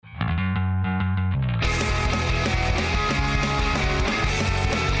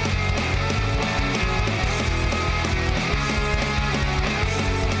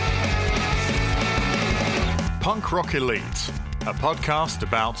Rock Elite, a podcast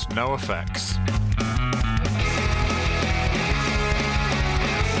about NoFX.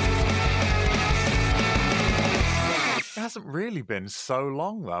 It hasn't really been so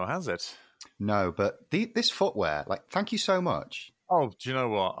long, though, has it? No, but this footwear, thank you so much. Oh, do you know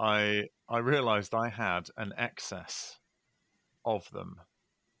what? I realised I had an excess of them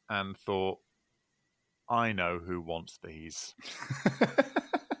and thought, I know who wants these.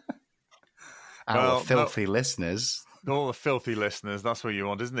 Our filthy listeners. All the filthy listeners, that's what you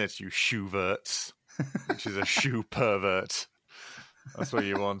want, isn't it? You shoeverts, which is a shoe pervert. That's what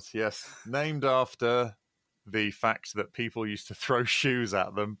you want, yes. Named after the fact that people used to throw shoes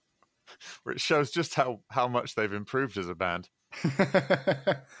at them, which shows just how much they've improved as a band.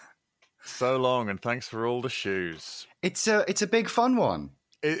 So long, and thanks for all the shoes. It's a big fun one.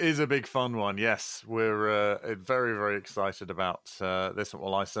 It is a big fun one, yes. We're very, very excited about this.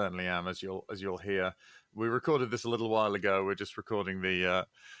 Well, I certainly am, as you'll hear. We recorded this a little while ago. We're just recording the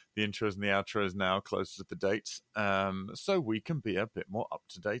intros and the outros now, closer to the date, so we can be a bit more up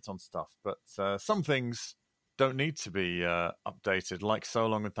to date on stuff. But some things don't need to be updated, like So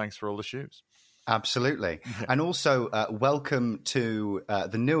Long and Thanks for All the Shoes. Absolutely. Yeah. And also, welcome to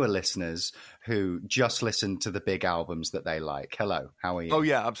the newer listeners who just listen to the big albums that they like. Hello, how are you? Oh,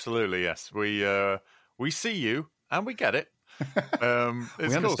 yeah, absolutely, yes. We see you, and we get it.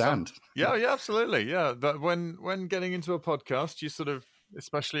 We understand. Cool. Yeah, absolutely. Yeah, but when getting into a podcast, you sort of,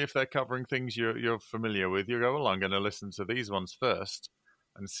 especially if they're covering things you're familiar with, you go, well, I'm going to listen to these ones first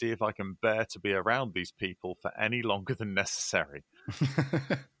and see if I can bear to be around these people for any longer than necessary.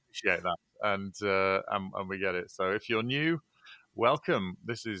 Appreciate that, and we get it. So if you're new, welcome.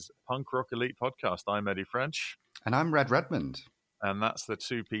 This is Punk Rock Elite Podcast. I'm Eddie French, and I'm Red Redmond, and that's the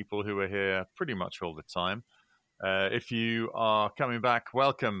two people who are here pretty much all the time. If you are coming back,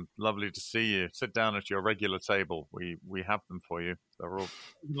 welcome. Lovely to see you. Sit down at your regular table. We have them for you. They're all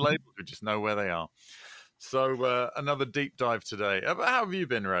labeled. You just know where they are. So another deep dive today. How have you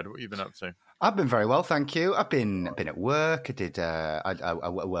been, Red? What have you been up to? I've been very well, thank you. I've been at work. I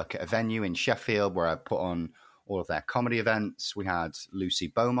work at a venue in Sheffield where I put on all of their comedy events. We had Lucy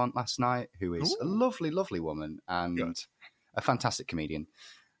Beaumont last night, who is a lovely, lovely woman and a fantastic comedian.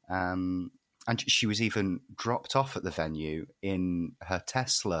 And she was even dropped off at the venue in her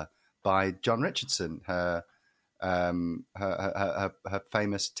Tesla by John Richardson, her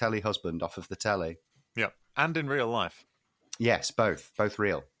famous telly husband off of the telly. Yeah, and in real life. Yes, both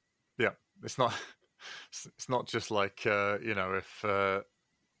real. Yeah, it's not just like if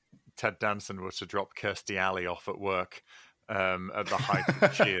Ted Danson were to drop Kirstie Alley off at work at the height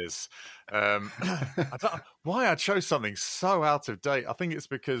of Cheers. I don't know why I chose something so out of date. I think it's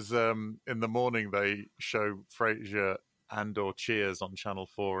because in the morning they show Frasier and or Cheers on Channel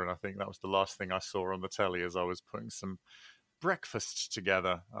 4, and I think that was the last thing I saw on the telly as I was putting some breakfast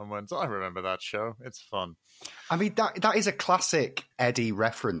together and went, I remember that show. It's fun. I mean, that is a classic Eddie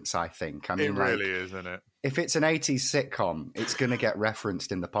reference, I think. I mean, it really is, isn't it? If it's an 80s sitcom, it's going to get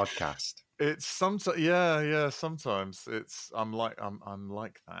referenced in the podcast. It's sometimes, yeah. Sometimes I'm like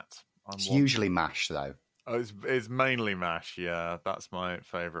that. It's usually MASH, though. Oh, it's mainly MASH. Yeah, that's my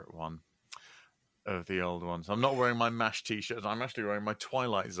favourite one of the old ones. I'm not wearing my MASH t-shirt. I'm actually wearing my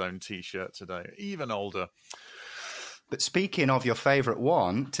Twilight Zone t-shirt today. Even older. But speaking of your favourite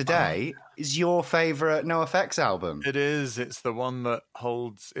one, today is your favourite NoFX album. It is. It's the one that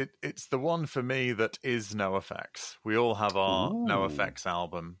holds... It's the one for me that is NoFX. We all have our NoFX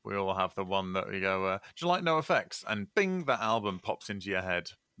album. We all have the one that we go, do you like NoFX? And bing, that album pops into your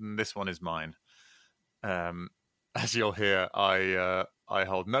head. And this one is mine. As you'll hear, I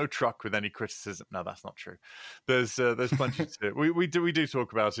hold no truck with any criticism. No, that's not true. There's plenty to it. We do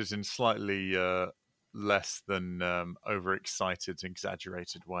talk about it in slightly... less than overexcited,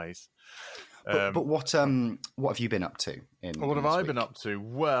 exaggerated ways. But what have you been up to? What have I been up to?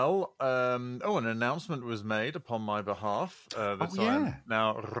 Well, an announcement was made upon my behalf that I'm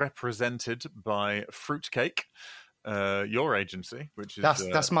now represented by Fruitcake, your agency, which is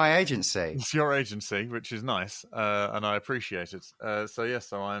that's my agency. It's your agency, which is nice, and I appreciate it.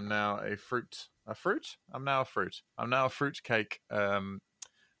 So I'm now a fruit. I'm now a Fruitcake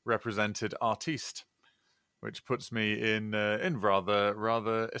represented artiste, which puts me in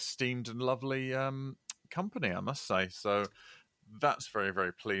rather esteemed and lovely company, I must say. So that's very,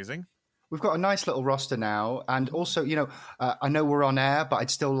 very pleasing. We've got a nice little roster now. And also, I know we're on air, but I'd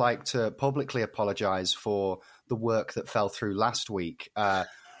still like to publicly apologise for the work that fell through last week.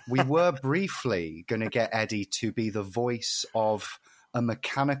 We were briefly going to get Eddie to be the voice of a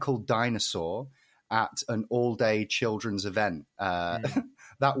mechanical dinosaur at an all-day children's event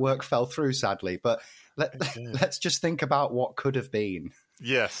that work fell through, sadly. But let's just think about what could have been.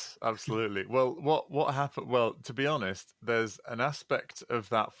 Yes, absolutely. Well, what happened? Well, to be honest, there's an aspect of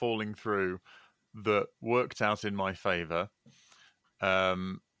that falling through that worked out in my favour.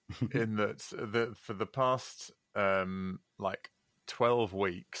 In that, for the past 12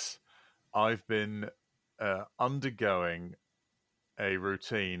 weeks, I've been undergoing a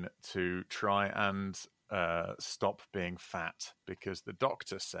routine to try and stop being fat, because the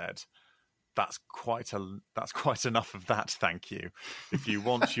doctor said that's quite enough of that, thank you. If you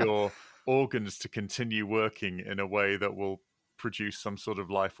want your organs to continue working in a way that will produce some sort of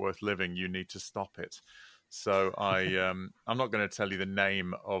life worth living, you need to stop it. So I'm not going to tell you the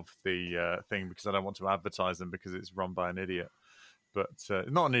name of the thing, because I don't want to advertise them, because it's run by an idiot. But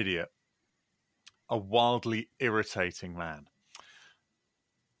not an idiot, a wildly irritating man.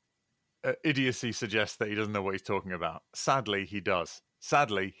 Idiocy suggests that he doesn't know what he's talking about. Sadly, he does.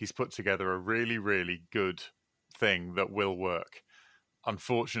 Sadly, he's put together a really, really good thing that will work.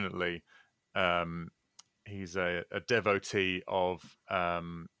 Unfortunately, he's a devotee of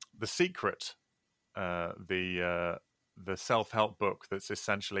The Secret, the self-help book that's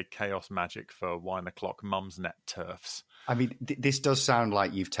essentially chaos magic for wine o'clock Mumsnet turfs. I mean, this does sound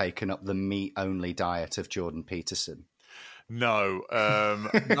like you've taken up the meat-only diet of Jordan Peterson. No,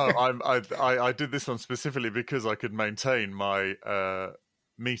 I did this one specifically because I could maintain my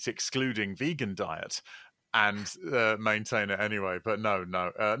meat excluding vegan diet and maintain it anyway. But no.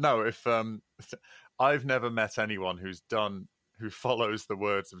 If I've never met anyone who follows the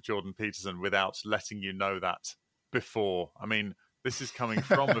words of Jordan Peterson without letting you know that before. I mean, this is coming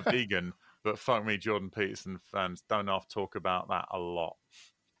from a vegan, but fuck me, Jordan Peterson fans don't have to talk about that a lot.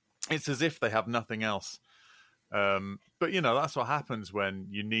 It's as if they have nothing else. But, that's what happens when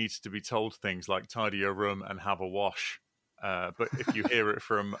you need to be told things like tidy your room and have a wash. But if you hear it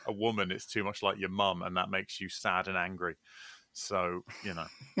from a woman, it's too much like your mum, and that makes you sad and angry. So,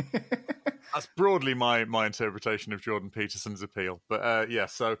 that's broadly my interpretation of Jordan Peterson's appeal. But,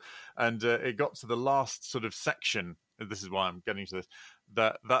 it got to the last sort of section. This is why I'm getting to this.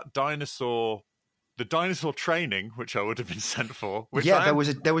 That dinosaur... The dinosaur training, which I would have been sent for. There was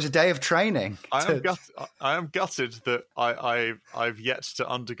a day of training. I am gutted that I've yet to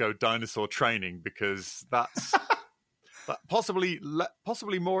undergo dinosaur training, because that's possibly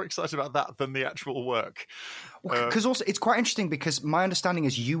more excited about that than the actual work. Because also it's quite interesting, because my understanding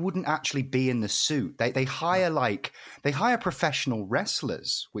is you wouldn't actually be in the suit. They hire professional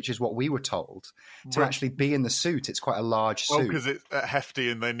wrestlers, which is what we were told, to actually be in the suit. It's quite a large suit. Oh, because it's hefty,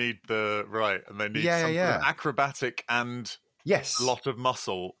 and they need some sort of acrobatic and a lot of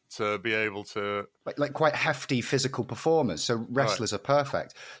muscle to be able to... Like quite hefty physical performers, so wrestlers are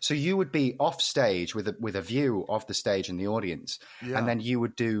perfect. So you would be off stage with a view of the stage and the audience, and then you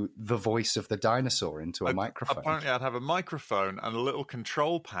would do the voice of the dinosaur into a microphone. Apparently I'd have a microphone and a little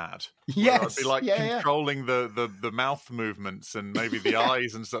control pad. Yes. I'd be controlling the mouth movements and maybe the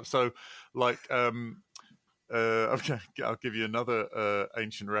eyes and stuff. So okay, I'll give you another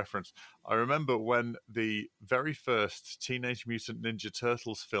ancient reference. I remember when the very first Teenage Mutant Ninja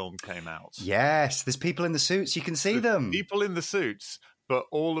Turtles film came out. Yes, there's people in the suits. You can see them. People in the suits, but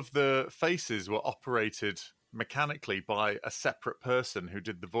all of the faces were operated mechanically by a separate person who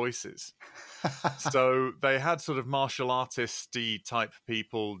did the voices. So they had sort of martial artist-y type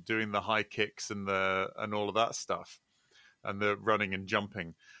people doing the high kicks and all of that stuff, and the running and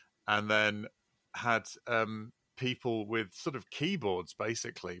jumping, and then had people with sort of keyboards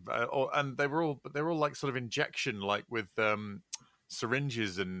basically, and they were all like sort of injection, like with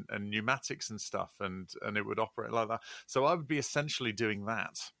syringes and pneumatics and stuff, and it would operate like that. So I would be essentially doing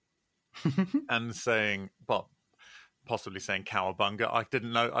that and saying, well, possibly saying cowabunga.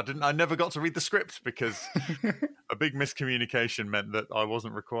 I never got to read the script, because a big miscommunication meant that I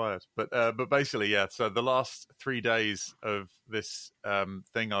wasn't required. But basically, so the last 3 days of this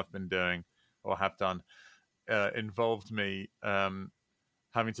thing I've been doing, or have done, involved me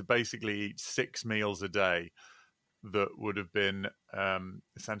having to basically eat 6 meals a day that would have been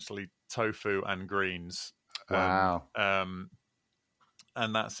essentially tofu and greens. Wow.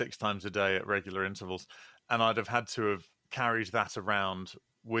 And that's 6 times a day at regular intervals. And I'd have had to have carried that around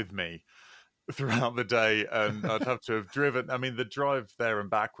with me throughout the day, and I'd have to have driven. I mean, the drive there and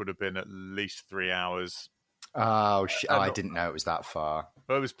back would have been at least 3 hours. Oh, I didn't know it was that far.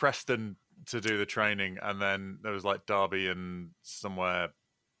 Well, it was Preston to do the training, and then there was like Derby and somewhere.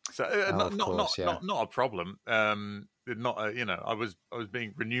 So not a problem. I was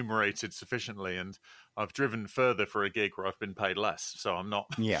being remunerated sufficiently, and I've driven further for a gig where I've been paid less. So I'm not.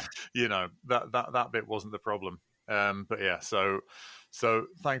 Yeah. That bit wasn't the problem. But yeah, so So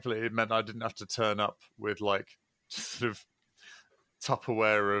thankfully, it meant I didn't have to turn up with like sort of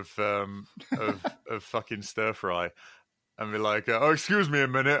Tupperware of fucking stir fry and be like, oh, excuse me a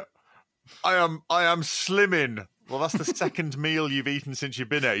minute, I am slimming. Well, that's the second meal you've eaten since you've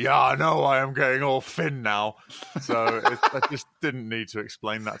been here. Yeah, I know, I am getting all thin now. So I just didn't need to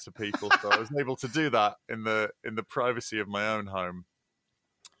explain that to people. So I was able to do that in the privacy of my own home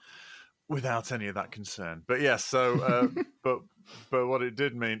without any of that concern. But yes, so but what it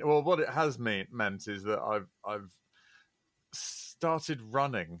did mean, well, what it has meant is that I've started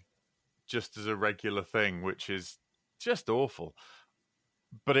running just as a regular thing, which is just awful.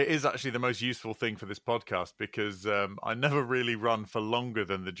 But it is actually the most useful thing for this podcast because I never really run for longer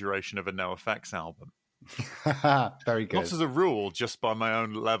than the duration of a NoFX album. Very good. Not as a rule, just by my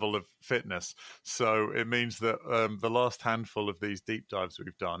own level of fitness. So it means that the last handful of these deep dives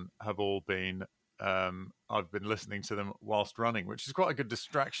we've done have all been, I've been listening to them whilst running, which is quite a good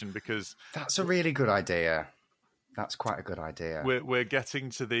distraction because... That's a really good idea. That's quite a good idea. We're getting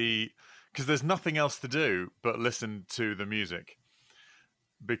to because there's nothing else to do but listen to the music.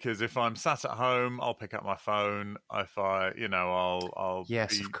 Because if I'm sat at home, I'll pick up my phone. If I'll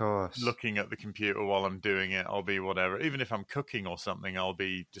yes, be of course, looking at the computer while I'm doing it. I'll be whatever. Even if I'm cooking or something, I'll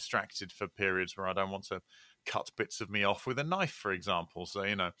be distracted for periods where I don't want to cut bits of me off with a knife, for example.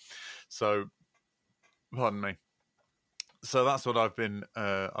 So pardon me. So that's what I've been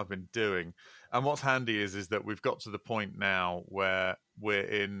doing. And what's handy is that we've got to the point now where we're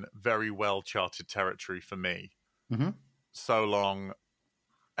in very well charted territory for me. Mm-hmm. So long.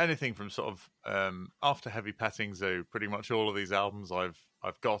 Anything from sort of after Heavy Petting Zoo, pretty much all of these albums I've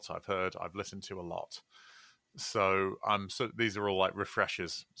heard, I've listened to a lot. So these are all like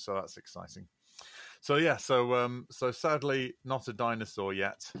refreshers. So that's exciting. So yeah, so sadly not a dinosaur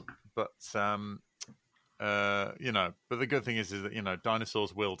yet, but but the good thing is that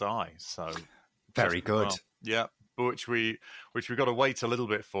dinosaurs will die. So very good. Well, yeah, but which we got to wait a little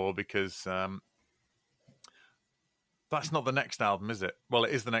bit for because. That's not the next album, is it? Well,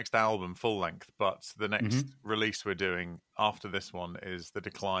 it is the next album, full length, but the next release we're doing after this one is The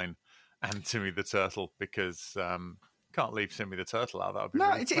Decline and Timmy the Turtle, because can't leave Timmy the Turtle out. That would be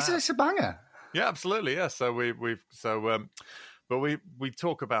really it's a banger. Yeah, absolutely. Yeah. So but we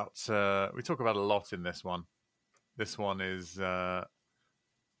talk about a lot in this one. This one is I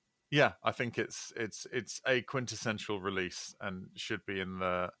think it's a quintessential release and should be in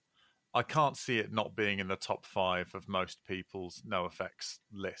the. I can't see it not being in the top 5 of most people's NoFX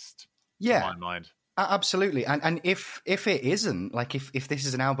list. Yeah, to my mind. Absolutely. And if it isn't, like if this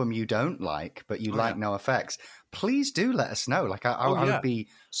is an album you don't like but you like NoFX, please do let us know. Like I would be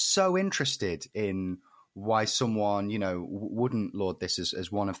so interested in why someone wouldn't laud this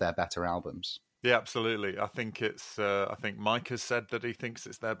as one of their better albums. Yeah, absolutely. I think it's. I think Mike has said that he thinks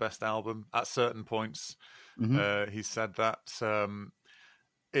it's their best album at certain points. Mm-hmm. He said that.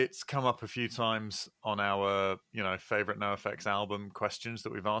 It's come up a few times on our, favorite NoFX album questions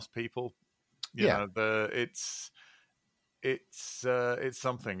that we've asked people. It's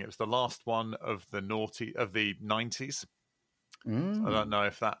something. It was the last one of the 90s. I don't know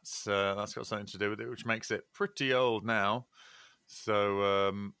if that's got something to do with it, which makes it pretty old now.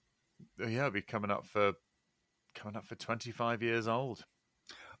 So it'll be coming up for 25 years old.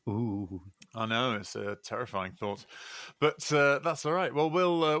 Ooh, I know, it's a terrifying thought, but that's all right. Well,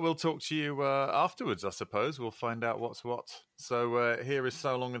 we'll talk to you afterwards, I suppose. We'll find out what's what. So here is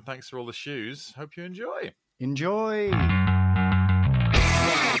So Long and Thanks for All the Shoes. Hope you enjoy. Enjoy.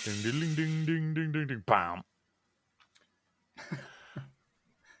 Ding ding ding ding ding ding ding. Bam.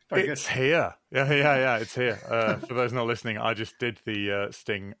 It's here. Yeah, it's here. For those not listening, I just did the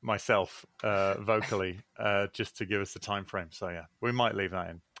sting myself vocally just to give us the time frame. So yeah, we might leave that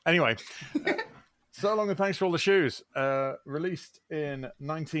in. Anyway, So Long and Thanks for All the Shoes, released in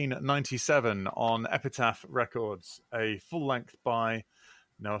 1997 on Epitaph Records, a full length by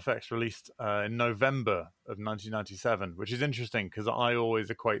NoFX, released in November of 1997, which is interesting because I always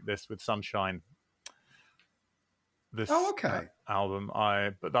equate this with Sunshine. This album,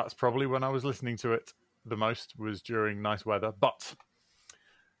 but that's probably when I was listening to it the most, was during nice weather. But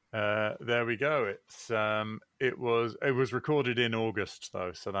there we go. It was recorded in August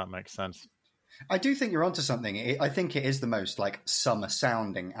though, so that makes sense. I do think you're onto something. I think it is the most summer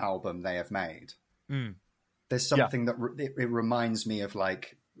sounding album they have made. There's something that it reminds me of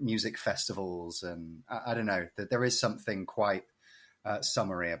music festivals, and I don't know, that there is something quite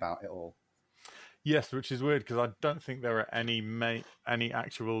summery about it all. Yes, which is weird because I don't think there are any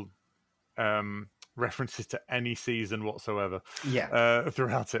actual references to any season whatsoever. Yeah,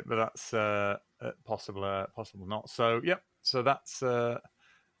 throughout it, but that's possible not. So, yep. So that's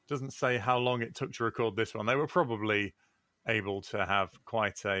doesn't say how long it took to record this one. They were probably able to have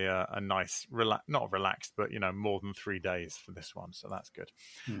quite a nice, not relaxed, but more than 3 days for this one. So that's good.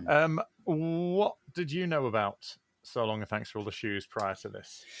 What did you know about So Long and Thanks for All the Shoes prior to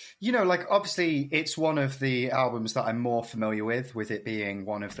this? Obviously it's one of the albums that I'm more familiar with it being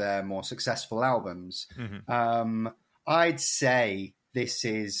one of their more successful albums. Mm-hmm. I'd say this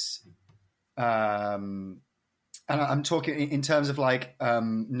is, and I'm talking in terms of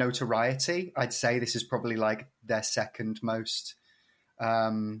notoriety, I'd say this is probably their second most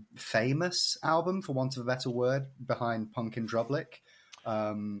famous album, for want of a better word, behind Punk in Drublic.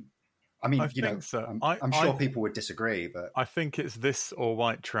 So. I'm sure people would disagree, but I think it's this or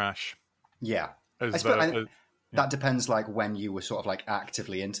White Trash. Yeah. That depends when you were sort of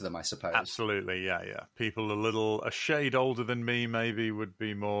actively into them, I suppose. Absolutely, yeah. People a shade older than me maybe would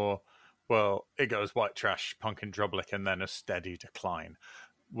be more, well, it goes White Trash, Punk in Drublic, and then a steady decline.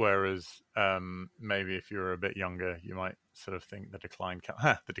 Whereas maybe if you're a bit younger, you might sort of think the decline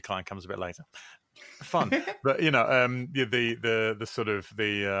comes a bit later. Fun. But the sort of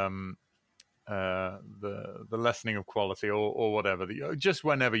the lessening of quality or whatever, just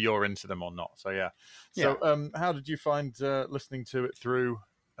whenever you're into them or not. So yeah. So how did you find listening to it through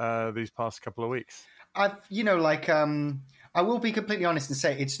these past couple of weeks? I will be completely honest and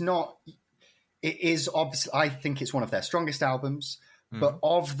say it is obviously, I think it's one of their strongest albums, but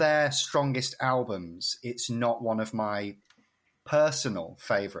of their strongest albums, it's not one of my personal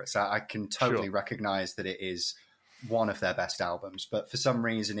favorites. I can totally recognize that it is one of their best albums, but for some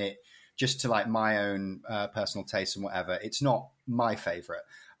reason just to my own personal taste and whatever, it's not my favorite.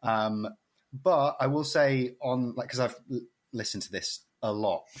 But I will say because I've listened to this a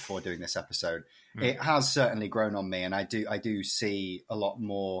lot before doing this episode, it has certainly grown on me, and I do see a lot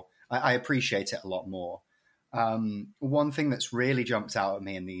more. I appreciate it a lot more. One thing that's really jumped out at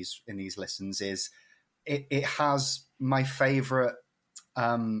me in these listens is it has my favorite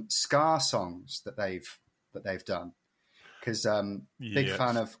ska songs that they've done. Because big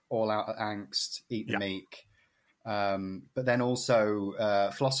fan of All Out Angst, Eat the Meek, but then also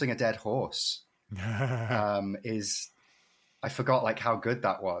Flossing a Dead Horse is, I forgot how good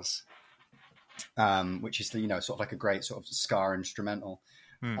that was, which is sort of a great sort of ska instrumental.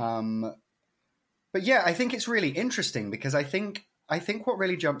 But yeah, I think it's really interesting because I think what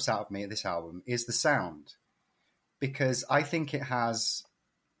really jumps out at me at this album is the sound, because I think it has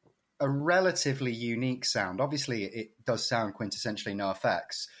a relatively unique sound. Obviously, it does sound quintessentially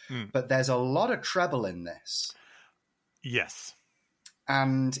NoFX, but there's a lot of treble in this. Yes.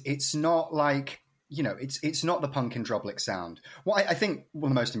 And it's not it's not the Punk in Drublic sound. What I think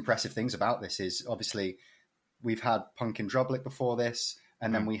one of the most impressive things about this is, obviously, we've had Punk in Drublic before this,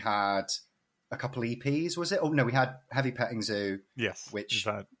 and then we had a couple EPs, was it? Oh, no, we had Heavy Petting Zoo, yes, which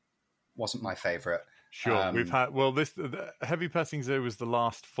wasn't my favourite. Sure, we've had the Heavy Petting Zoo was the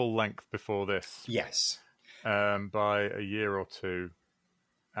last full length before this. Yes, by a year or two,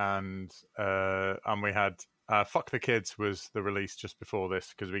 and we had Fuck the Kids was the release just before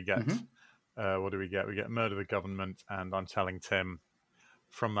this, because we get what do we get? We get Murder the Government and I'm Telling Tim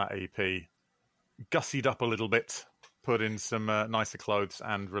from that EP, gussied up a little bit, put in some nicer clothes,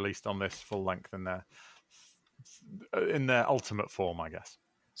 and released on this full length in their ultimate form, I guess.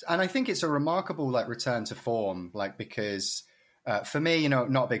 And I think it's a remarkable return to form, because for me,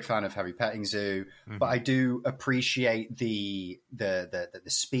 not a big fan of Heavy Petting Zoo, but I do appreciate the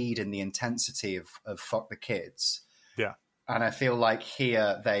speed and the intensity of Fuck the Kids. Yeah, and I feel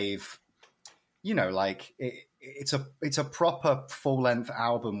here they've, it's a proper full length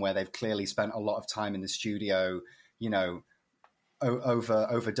album where they've clearly spent a lot of time in the studio,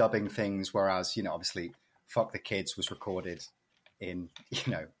 overdubbing things, whereas obviously Fuck the Kids was recorded in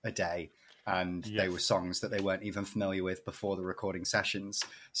a day, and they were songs that they weren't even familiar with before the recording sessions.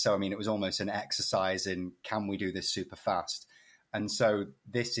 So it was almost an exercise in, can we do this super fast? And so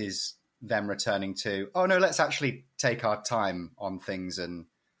this is them returning to, oh no, let's actually take our time on things and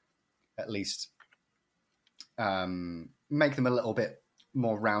at least make them a little bit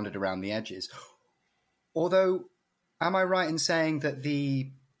more rounded around the edges. Although, am I right in saying that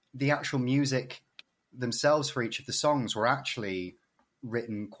the actual music themselves for each of the songs were actually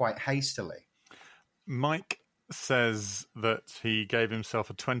written quite hastily? Mike says that he gave himself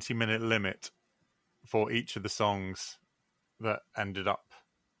a 20-minute limit for each of the songs that ended up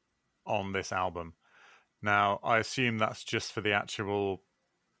on this album. Now, I assume that's just for the actual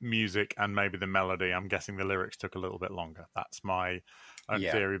music and maybe the melody. I'm guessing the lyrics took a little bit longer. That's my own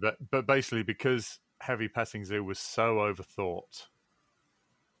theory. But basically, because Heavy Petting Zoo was so overthought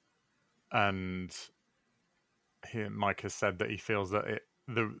and Mike has said that he feels that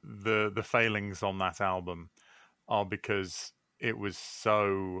the failings on that album are because it was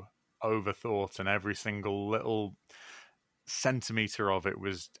so overthought and every single little centimeter of it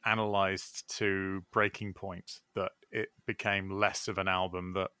was analyzed to breaking point that it became less of an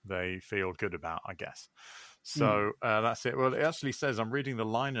album that they feel good about, I guess. So that's it. Well, it actually says, I'm reading the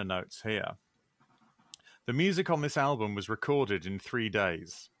liner notes here. The music on this album was recorded in 3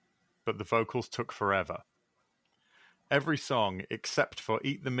 days, but the vocals took forever. Every song, except for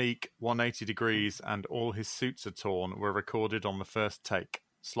Eat the Meek, 180 Degrees, and All His Suits Are Torn, were recorded on the first take.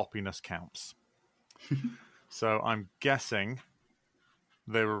 Sloppiness counts. So I'm guessing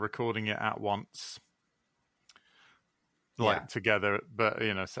they were recording it at once, together, but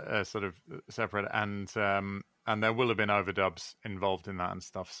sort of separate, and there will have been overdubs involved in that and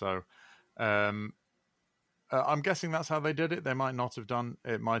stuff. So I'm guessing that's how they did it. They might not have done.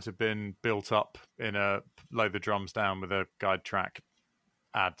 It might have been built up in a lay the drums down with a guide track,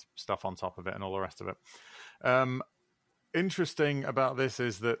 add stuff on top of it, and all the rest of it. Interesting about this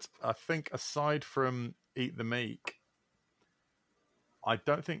is that I think aside from Eat the Meek, I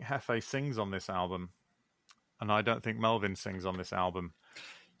don't think Hefe sings on this album, and I don't think Melvin sings on this album.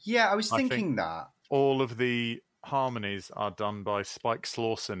 Yeah, I was thinking that. All of the harmonies are done by Spike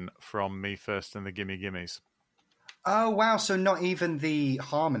Slawson from Me First and the Gimme Gimmes. Oh, wow. So not even the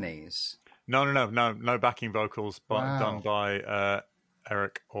harmonies? No backing vocals done by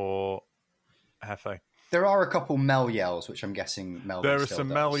Eric or Hefe. There are a couple Mel yells, which I'm guessing Melvin There are still some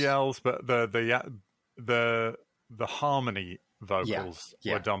does. Mel yells, but the harmony vocals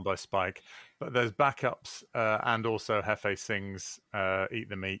were done by Spike. But there's backups, and also Hefe sings Eat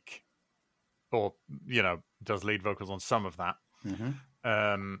the Meek, or, does lead vocals on some of that. Mm-hmm.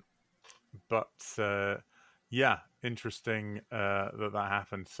 Interesting that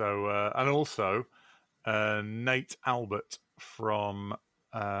happened. So, and also Nate Albert from,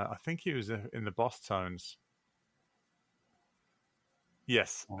 I think he was in the Boss Tones.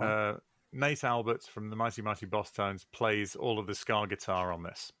 Yes, Nate Albert from the Mighty Mighty Boss Tones plays all of the ska guitar on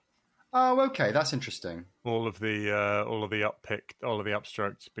this. Oh, okay, that's interesting. All of the uppick, all of the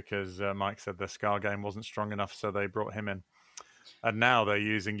upstrokes, because Mike said their ska game wasn't strong enough, so they brought him in. And now they're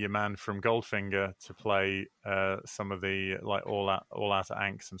using your man from Goldfinger to play some of the all out of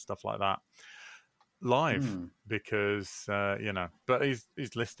Anks and stuff like that live, because but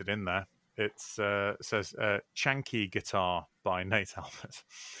he's listed in there. It says Chanky Guitar by Nate Albert.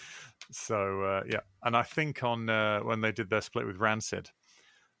 So and I think on when they did their split with Rancid,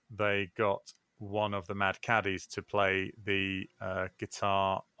 they got one of the Mad Caddies to play the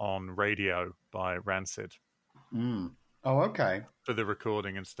guitar on Radio by Rancid. Oh, okay. For the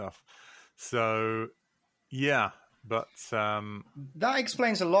recording and stuff. So, yeah, but that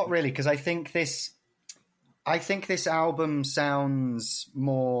explains a lot, really, because I think this album sounds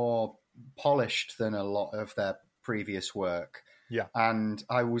more polished than a lot of their previous work. Yeah, and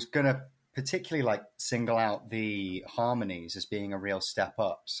I was gonna particularly single out the harmonies as being a real step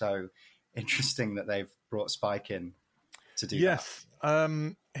up. So interesting that they've brought Spike in to do that. Yes,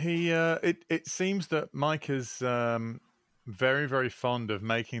 it seems that Mike is very, very fond of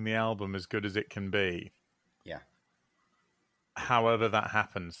making the album as good as it can be. Yeah. However that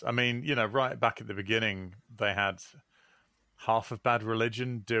happens. I mean, right back at the beginning, they had half of Bad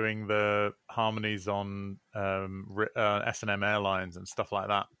Religion doing the harmonies on S&M Airlines and stuff like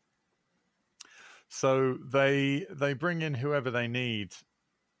that. So they bring in whoever they need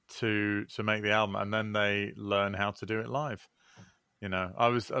to make the album, and then they learn how to do it live. I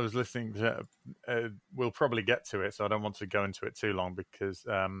was listening to. We'll probably get to it, so I don't want to go into it too long because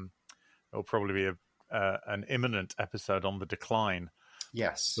it'll probably be an imminent episode on The Decline.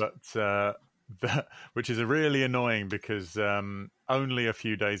 Yes, but which is really annoying because only a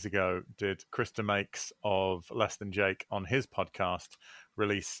few days ago did Krista Makes of Less Than Jake on his podcast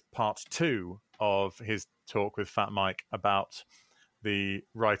release part 2 of his talk with Fat Mike about the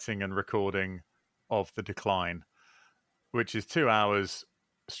writing and recording of The Decline, which is 2 hours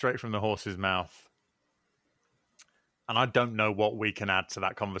straight from the horse's mouth. And I don't know what we can add to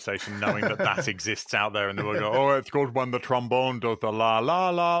that conversation, knowing that exists out there. And then we'll go, it's good when the trombone does the la, la,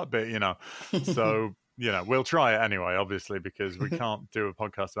 la bit, So, we'll try it anyway, obviously, because we can't do a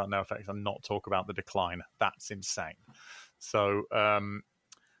podcast about NoFX and not talk about The Decline. That's insane. So,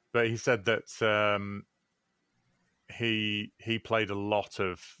 but he said that he played a lot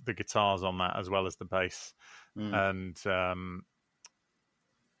of the guitars on that as well as the bass. And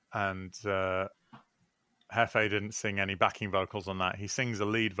Hefe didn't sing any backing vocals on that. He sings a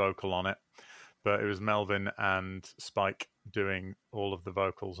lead vocal on it, but it was Melvin and Spike doing all of the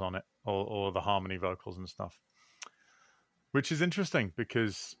vocals on it, all of the harmony vocals and stuff. which is interesting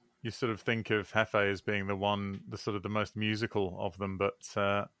because you sort of think of Hefe as being the sort of the most musical of them, but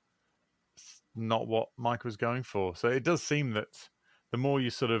it's not what Mike was going for. So it does seem that the more you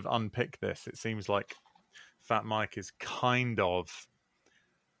sort of unpick this, it seems like Fat Mike is kind of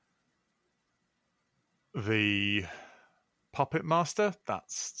the puppet master. That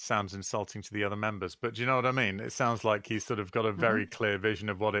sounds insulting to the other members, but do you know what I mean? It sounds like he's sort of got a very clear vision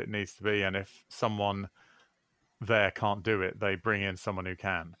of what it needs to be, and if someone there can't do it, they bring in someone who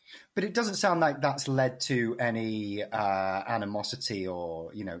can. But it doesn't sound like that's led to any animosity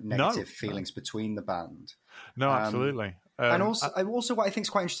or negative feelings between the band. No, absolutely. And also, what I think is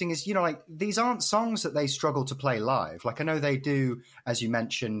quite interesting is, like, these aren't songs that they struggle to play live. Like, I know they do, as you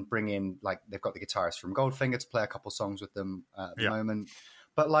mentioned, bring in, like, they've got the guitarist from Goldfinger to play a couple songs with them at the moment.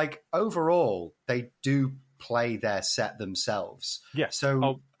 But, like, overall, they do play their set themselves. Yes.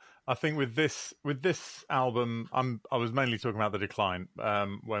 So I think with this album, I was mainly talking about The Decline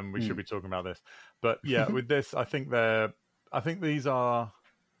when we should be talking about this. But yeah, with this, I think these are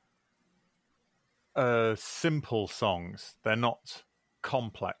simple songs. They're not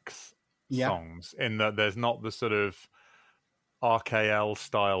complex songs in that there's not the sort of RKL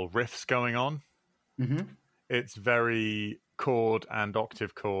style riffs going on. Mm-hmm. It's very chord and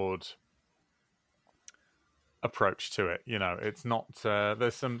octave chord approach to it. It's not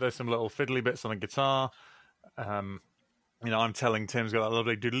there's some little fiddly bits on the guitar. I'm telling Tim's got that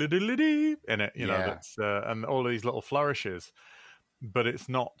lovely doodly doodly dee in it, that's and all these little flourishes, but it's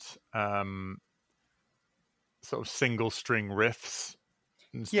not sort of single string riffs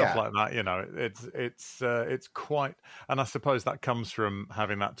and stuff like that. It's quite, and I suppose that comes from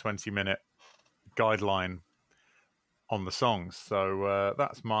having that 20-minute guideline on the songs. So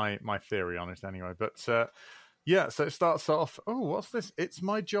that's my theory on it anyway. But so it starts off, what's this? It's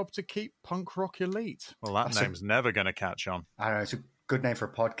my job to keep punk rock elite. Well, that's name's never going to catch on. I don't know. It's a good name for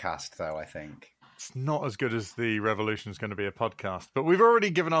a podcast, though, I think. It's not as good as The Revolution's going to be a podcast, but we've already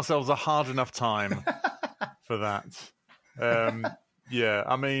given ourselves a hard enough time for that.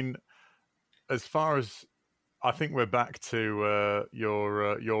 I mean, as far as I think we're back to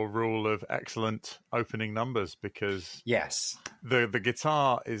your rule of excellent opening numbers, because the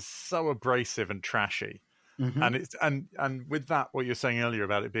guitar is so abrasive and trashy. Mm-hmm. And it's and with that, what you're saying earlier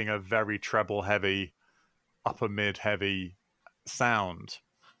about it being a very treble heavy, upper mid heavy sound,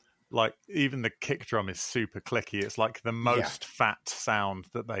 like even the kick drum is super clicky. It's like the most fat sound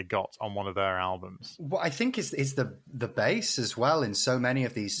that they got on one of their albums. What I think is the bass as well in so many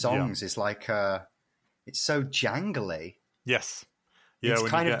of these songs is like it's so jangly. Yes, it's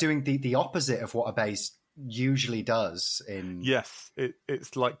kind of doing the opposite of what a bass usually does.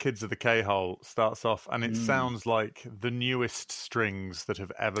 It's like Kids of the K-Hole starts off, and it sounds like the newest strings that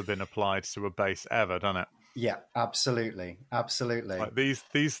have ever been applied to a bass ever, doesn't it? Yeah, absolutely. Like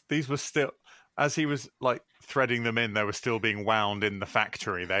these were still, as he was like threading them in, they were still being wound in the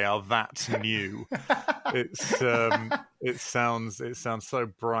factory. They are that new. It sounds so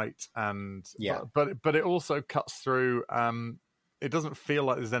bright, and but it also cuts through. It doesn't feel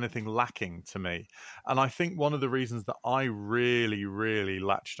like there's anything lacking to me, and I think one of the reasons that I really, really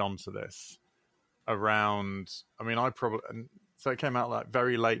latched onto this around, so it came out like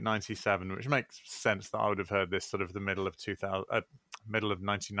very late '97, which makes sense that I would have heard this sort of the middle of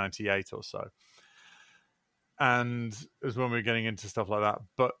 1998 or so. And it was when we were getting into stuff like that.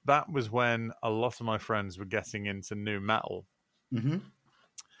 But that was when a lot of my friends were getting into nu metal, and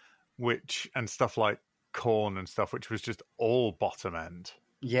stuff like Korn and stuff, which was just all bottom end.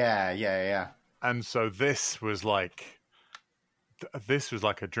 Yeah. And so this was like a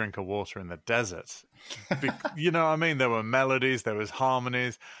drink of water in the desert. You know what I mean? There were melodies, there was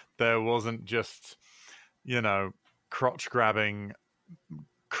harmonies, there wasn't just, crotch grabbing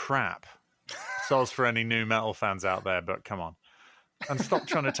crap. Souls for any nu metal fans out there, but come on. And stop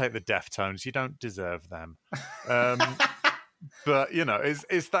trying to take the Deftones. You don't deserve them. But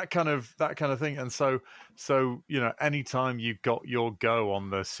it's that kind of thing. And so anytime you got your go on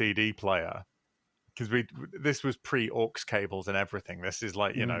the CD player, because this was pre-aux cables and everything. This is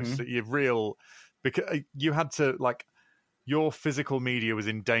like, so because you had to, like, your physical media was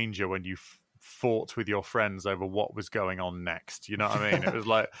in danger when you fought with your friends over what was going on next. You know what I mean? It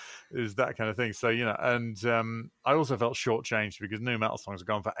was that kind of thing. So, and I also felt shortchanged because nu metal songs have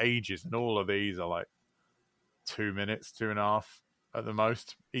gone for ages, and all of these are like 2 minutes, 2.5 at the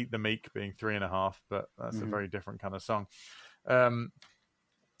most. Eat the Meek being 3.5, but that's a very different kind of song.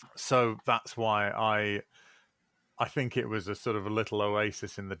 So that's why I think it was a sort of a little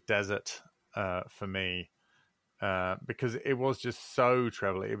oasis in the desert for me. because it was just so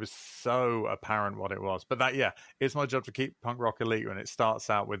trebly. It was so apparent what it was. But that, yeah, it's my job to keep punk rock elite. When it starts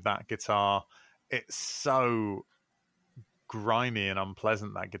out with that guitar, it's so grimy and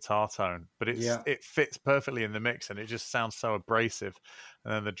unpleasant, that guitar tone, but it fits perfectly in the mix, and it just sounds so abrasive.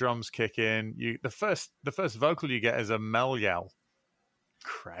 And then the drums kick in. The first vocal you get is a Mel yell.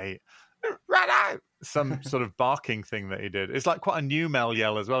 Great. Right out. Some sort of barking thing that he did. It's like quite a new Mel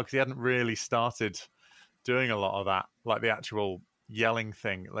yell as well, because he hadn't really started doing a lot of that, like the actual yelling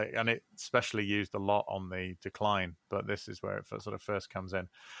thing, and it especially used a lot on the Decline, but this is where it sort of first comes in.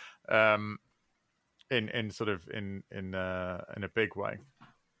 In a big way,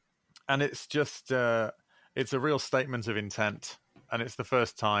 and it's just it's a real statement of intent, and it's the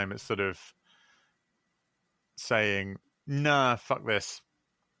first time it's sort of saying, nah, fuck this,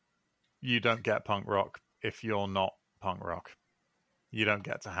 you don't get punk rock if you're not punk rock, you don't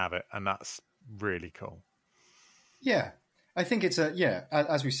get to have it, and that's really cool. Yeah, I think it's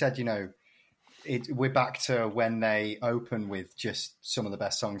as we said, we're back to when they open with just some of the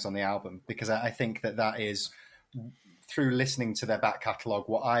best songs on the album, because I think that is, through listening to their back catalogue,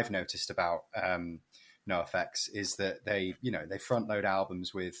 what I've noticed about NoFX is that they front load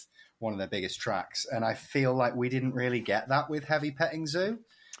albums with one of their biggest tracks, and I feel like we didn't really get that with Heavy Petting Zoo.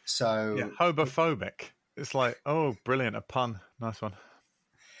 So yeah, Hobophobic. It's like, oh, brilliant, a pun, nice one.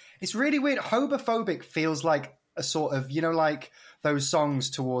 It's really weird. Hobophobic feels like a sort of, like those songs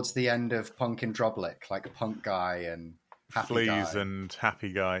towards the end of Punk in Drublic, like Punk Guy and Happy Fleas Guy. And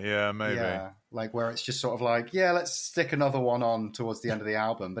Happy Guy, yeah, maybe. Yeah, like where it's just sort of like, yeah, let's stick another one on towards the end of the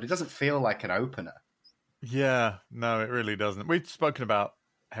album, but it doesn't feel like an opener. Yeah, no, it really doesn't. We've spoken about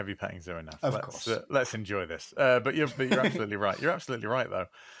Heavy Petting Zoo enough. Of course. Let's enjoy this. But you're absolutely right. You're absolutely right, though.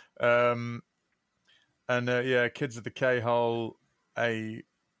 Kids of the K-Hole, a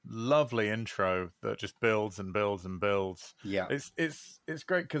lovely intro that just builds and builds and builds. Yeah, it's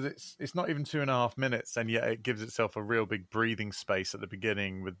great because it's not even 2.5 minutes, and yet it gives itself a real big breathing space at the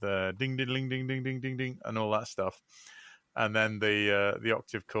beginning with the ding ding ding ding ding ding ding ding and all that stuff, and then the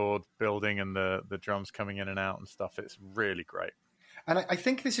octave chord building and the drums coming in and out and stuff. It's really great. And I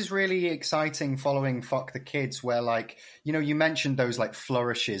think this is really exciting following Fuck the Kids, where, like, you mentioned those like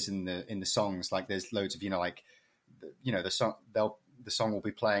flourishes in the songs, like there's loads of the song will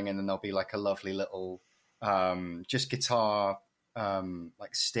be playing, and then there'll be like a lovely little just guitar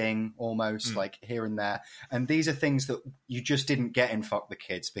like sting almost, like here and there. And these are things that you just didn't get in Fuck the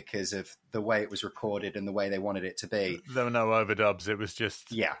Kids because of the way it was recorded and the way they wanted it to be. There were no overdubs. It was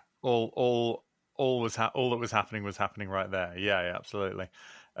just all that was happening right there. Yeah, absolutely.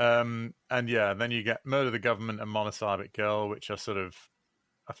 And yeah, then you get Murder the Government and Monosyllabic Girl, which are sort of,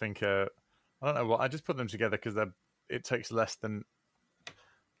 I think, I don't know what, I just put them together because it takes less than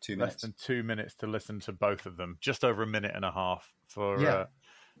 2 minutes. Less than 2 minutes to listen to both of them. Just over a minute and a half for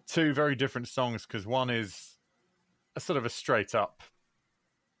two very different songs, because one is a sort of a straight up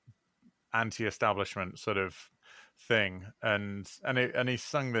anti-establishment sort of thing, and he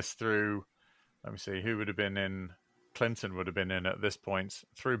sung this through, let me see, who would have been in, Clinton would have been in at this point,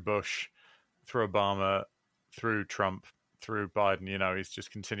 through Bush, through Obama, through Trump, through Biden. He's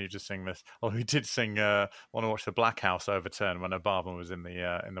just continued to sing this. Although he did sing "Want to Watch the Black House Overturn" when Obama was in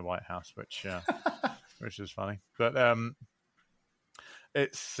the White House, which is funny. But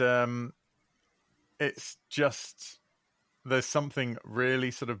it's just, there's something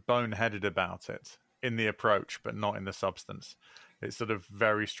really sort of boneheaded about it in the approach, but not in the substance. It's sort of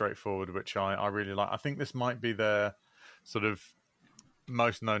very straightforward, which I really like. I think this might be their sort of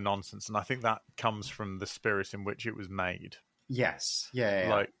most no nonsense, and I think that comes from the spirit in which it was made. Yes, yeah.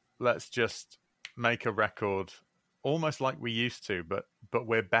 Like, let's just make a record almost like we used to, but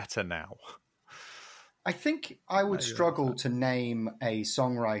we're better now. I think I would struggle to name a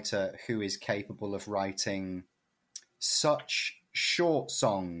songwriter who is capable of writing such short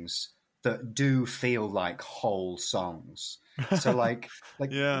songs that do feel like whole songs. So like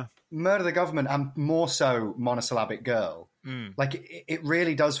yeah. Murder the Government, and more so Monosyllabic Girl. Like it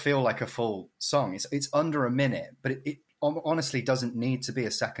really does feel like a full song. It's under a minute, but it honestly doesn't need to be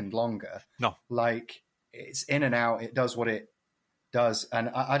a second longer. No, like it's in and out. It does what it does, and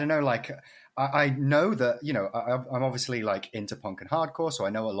I don't know. Like I know that I'm obviously like into punk and hardcore, so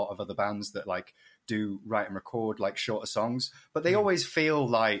I know a lot of other bands that like do write and record like shorter songs, but they always feel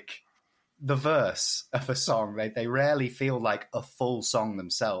like the verse of a song. They rarely feel like a full song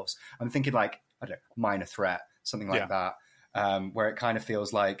themselves. I'm thinking like, I don't know, Minor Threat, something like that. Where it kind of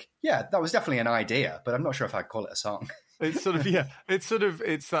feels like, that was definitely an idea, but I'm not sure if I'd call it a song. It's sort of,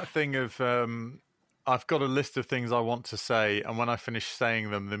 it's that thing of, I've got a list of things I want to say, and when I finish saying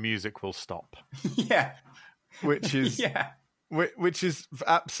them, the music will stop. Yeah. which is yeah, which is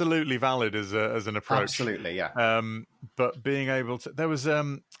absolutely valid as an approach. absolutely, yeah. But being able to, there was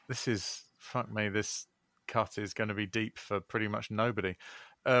this is fuck me, this cut is going to be deep for pretty much nobody.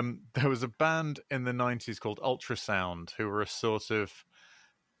 There was a band in the 90s called Ultrasound who were a sort of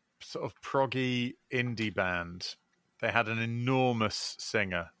proggy indie band. They had an enormous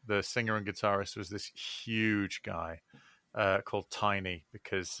singer. The singer and guitarist was this huge guy called Tiny,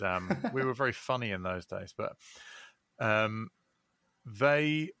 because we were very funny in those days. But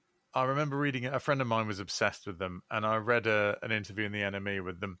I remember reading it. A friend of mine was obsessed with them, and I read an interview in the NME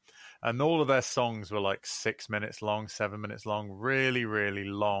with them, and all of their songs were like 6 minutes long, 7 minutes long, really, really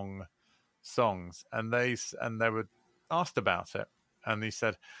long songs. And they were asked about it, and they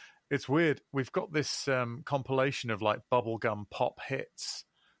said, "It's weird. We've got this compilation of like bubblegum pop hits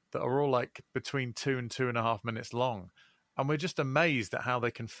that are all like between 2 and 2.5 minutes long, and we're just amazed at how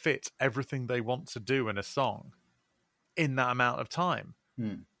they can fit everything they want to do in a song in that amount of time."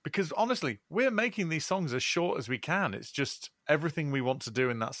 Because honestly, we're making these songs as short as we can. It's just everything we want to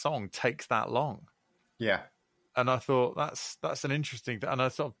do in that song takes that long. Yeah. And I thought that's an interesting thing. And I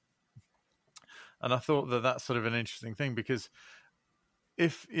thought that that's sort of an interesting thing, because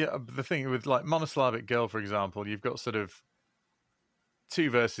the thing with like Monosyllabic Girl, for example, you've got sort of 2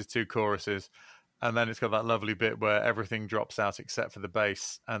 verses, 2 choruses, and then it's got that lovely bit where everything drops out except for the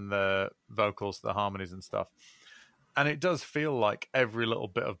bass and the vocals, the harmonies and stuff. And it does feel like every little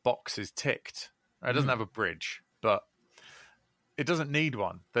bit of box is ticked. It doesn't have a bridge, but it doesn't need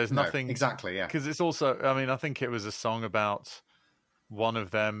one. There's nothing. Exactly, yeah. Because it's also, I mean, I think it was a song about one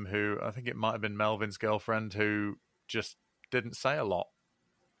of them who, I think it might have been Melvin's girlfriend, who just didn't say a lot.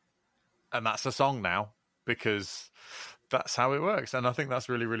 And that's a song now, because that's how it works. And I think that's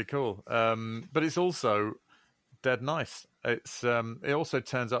really, really cool. But it's also dead nice. It's it also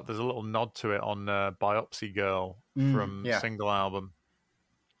turns up there's a little nod to it on Biopsy Girl from Single Album.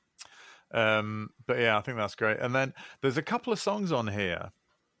 But yeah, I think that's great. And then there's a couple of songs on here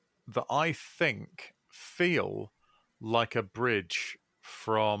that I think feel like a bridge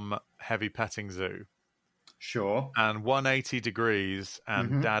from Heavy Petting Zoo. Sure. And 180 Degrees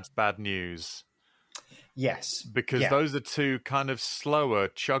and Dad's Bad News. Yes. Because those are 2 kind of slower,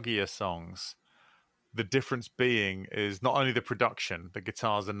 chuggier songs. The difference being is not only the production, the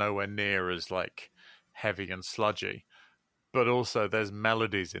guitars are nowhere near as like heavy and sludgy, but also there's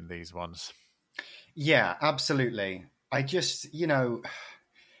melodies in these ones. Yeah, absolutely. I just,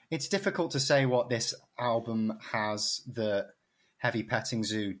 it's difficult to say what this album has that Heavy Petting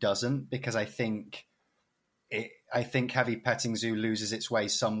Zoo doesn't, because I think Heavy Petting Zoo loses its way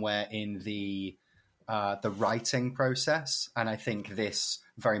somewhere in the writing process, and I think this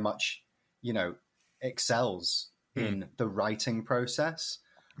very much, excels in the writing process.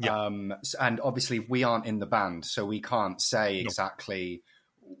 Yeah. And obviously we aren't in the band, so we can't say exactly.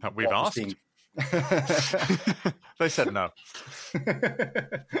 We've asked. They said no.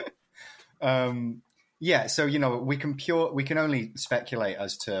 Yeah, so we can only speculate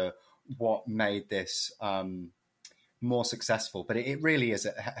as to what made this more successful, but it really is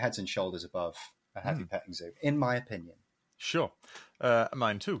heads and shoulders above a Heavy Petting Zoo, in my opinion. Sure.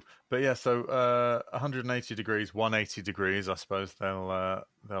 Mine too. But yeah, so 180 Degrees, 180 Degrees, I suppose they'll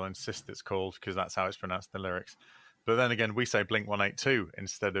insist it's called, because that's how it's pronounced in the lyrics. But then again, we say Blink 182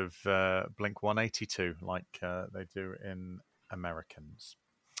 instead of Blink 182, like they do in Americans.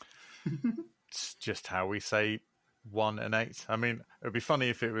 It's just how we say 1 and 8. I mean, it would be funny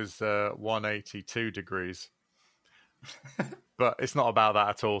if it was 182 degrees. But it's not about that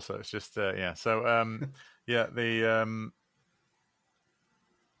at all, so it's just, yeah. So, yeah, the...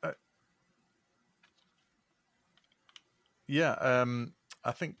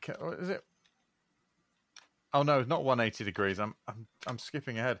 I think is it? Oh no, not 180 Degrees. I'm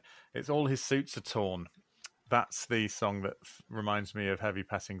skipping ahead. It's All His Suits Are Torn. That's the song that reminds me of Heavy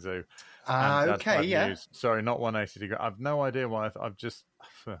Petting Zoo. Okay, yeah. News. Sorry, not 180 Degrees. I've no idea why. I've just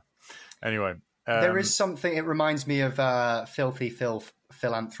anyway. There is something. It reminds me of Filthy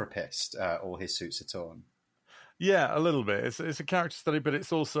Philanthropist. All His Suits Are Torn. Yeah, a little bit. It's a character study, but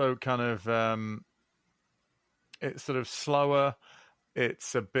it's also kind of it's sort of slower.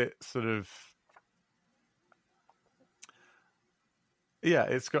 It's a bit sort of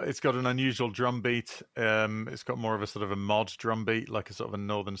it's got an unusual drum beat. It's got more of a sort of a mod drum beat, like a sort of a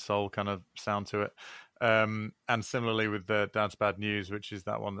Northern Soul kind of sound to it. And similarly with the Dad's Bad News, which is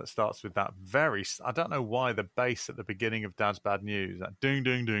that one that starts with that I don't know why the bass at the beginning of Dad's Bad News, that ding,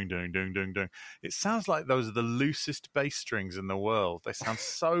 ding, ding, ding, ding, ding, ding. It sounds like those are the loosest bass strings in the world. They sound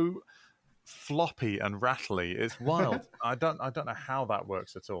so floppy and rattly. It's wild. I don't know how that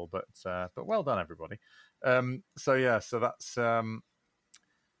works at all, but well done, everybody. So that's no,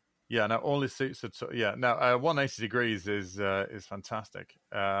 all his suits are Now 180 Degrees is fantastic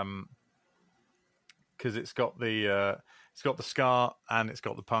because it's got the ska and it's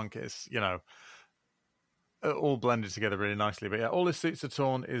got the punk. It's all blended together really nicely. But yeah, All His Suits Are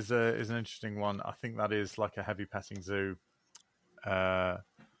Torn is an interesting one. I think that is like a Heavy Petting Zoo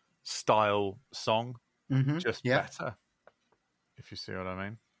style song, just better, if you see what I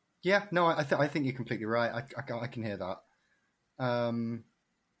mean. Yeah, no, I think you're completely right. I can hear that.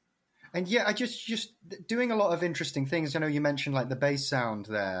 And yeah, I just doing a lot of interesting things. I know you mentioned like the bass sound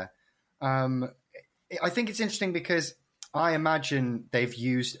there. I think it's interesting because I imagine they've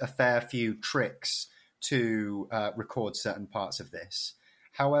used a fair few tricks to record certain parts of this.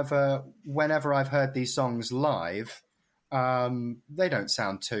 However, whenever I've heard these songs live, they don't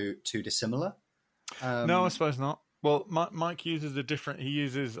sound too dissimilar. No, I suppose not. Well, Mike uses I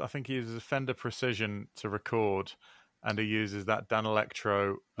think he uses a Fender Precision to record, and he uses that Dan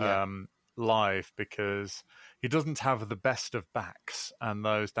Electro live because he doesn't have the best of backs, and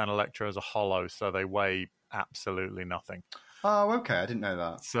those Dan Electros are hollow, so they weigh absolutely nothing. Oh, okay. I didn't know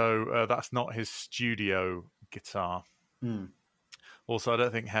that. So that's not his studio guitar. Also, I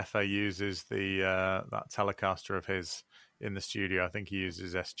don't think Hefe uses that Telecaster of his in the studio. I think he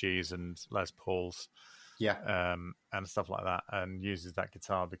uses SGs and Les Pauls. Yeah. And stuff like that, and uses that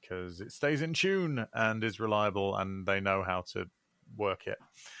guitar because it stays in tune and is reliable, and they know how to work it,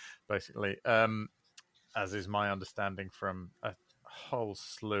 basically, as is my understanding from a whole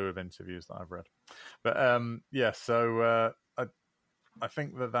slew of interviews that I've read. But so I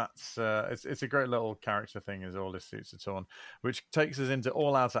think that's it's a great little character thing, is All His Suits Are Torn, which takes us into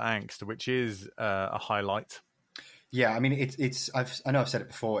All Out of Angst, which is a highlight. Yeah, I mean, I know I've said it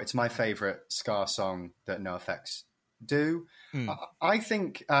before. It's my favorite ska song that NoFX do. I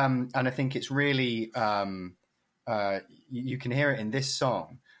think, and I think it's really, you can hear it in this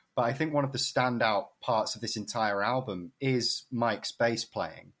song. But I think one of the standout parts of this entire album is Mike's bass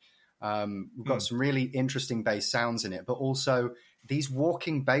playing. We've got some really interesting bass sounds in it, but also these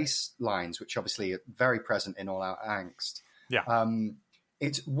walking bass lines, which obviously are very present in All Out Angst. Yeah.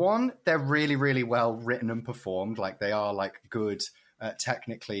 They're really, really well written and performed. Like they are like good,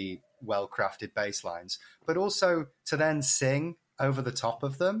 technically well-crafted bass lines, but also to then sing over the top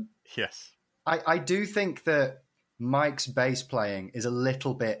of them. Yes. I do think that Mike's bass playing is a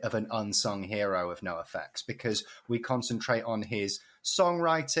little bit of an unsung hero of NoFX because we concentrate on his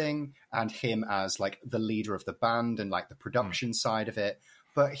songwriting and him as like the leader of the band and like the production side of it.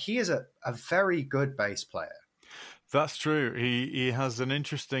 But he is a very good bass player. That's true. He has an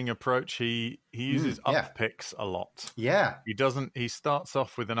interesting approach. He uses up picks a lot. Yeah. He starts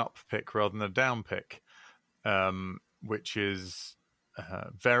off with an up pick rather than a down pick, which is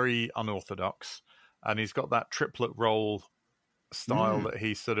very unorthodox. And he's got that triplet roll style that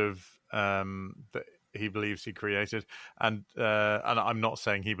he sort of that he believes he created. And I'm not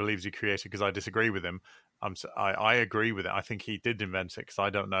saying he believes he created because I disagree with him. I agree with it. I think he did invent it because I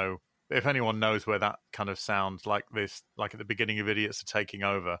don't know if anyone knows where that kind of sound like this, like at the beginning of Idiots Are Taking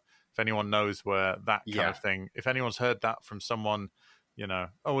Over. If anyone knows where that kind of thing, if anyone's heard that from someone, what are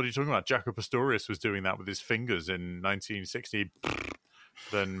you talking about? Jaco Pastorius was doing that with his fingers in 1960.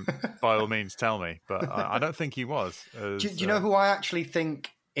 Then by all means tell me. But I don't think he was. Do you know who I actually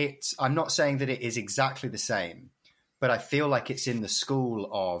think I'm not saying that it is exactly the same, but I feel like it's in the school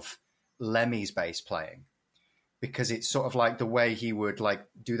of Lemmy's bass playing. Because it's sort of like the way he would like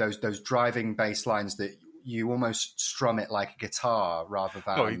do those driving bass lines that you almost strum it like a guitar rather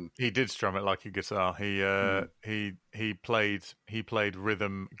than. Well, he did strum it like a guitar. He played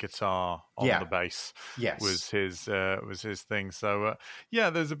rhythm guitar on the bass. Yes, was his thing. So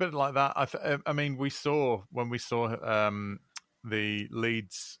there's a bit like that. I mean, when we saw the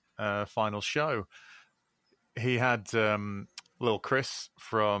Leeds final show, he had Lil Chris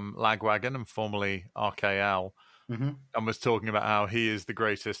from Lagwagon and formerly RKL. And was talking about how he is the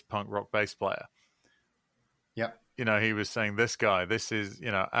greatest punk rock bass player. Yeah. He was saying this guy, this is,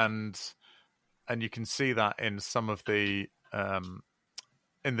 and you can see that in some of the,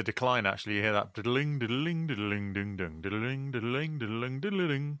 in the Decline, actually, you hear that diddling, diddling, diddling, ding, ding, diddling, diddling, diddling,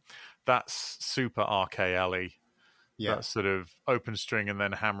 diddling. That's super RKL-y. Yeah. That sort of open string and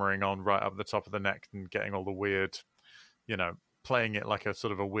then hammering on right up the top of the neck and getting all the weird, playing it like a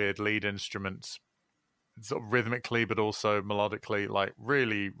sort of a weird lead instrument, sort of rhythmically, but also melodically, like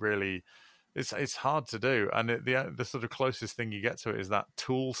really, really, it's hard to do. And the sort of closest thing you get to it is that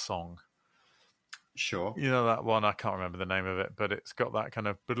Tool song. Sure. You know that one? I can't remember the name of it, but it's got that kind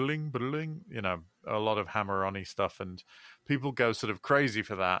of biddling, you know, a lot of hammer-on-y stuff, and people go sort of crazy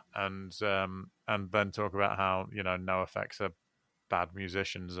for that, and then talk about how, you know, NoFX are bad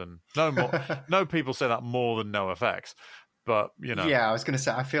musicians, and no people say that more than NoFX, but you know, yeah, I was going to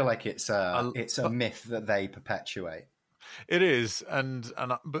say, I feel like it's a myth that they perpetuate. It is,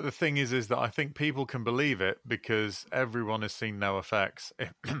 but the thing is that I think people can believe it because everyone has seen NoFX.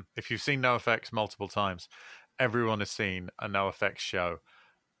 If you've seen NoFX multiple times, everyone has seen a NoFX show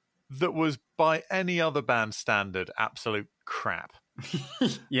that was, by any other band standard, absolute crap.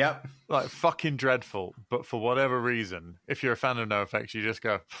 Yep. Like fucking dreadful. But for whatever reason, if you're a fan of NoFX, you just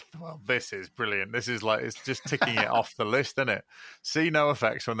go, well, this is brilliant. This is like, it's just ticking it off the list, isn't it? See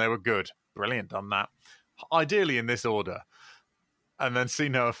NoFX when they were good. Brilliant, done that. Ideally in this order. And then see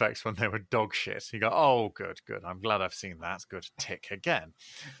NoFX when they were dog shit. You go, oh, good. I'm glad I've seen that. It's good. Tick again.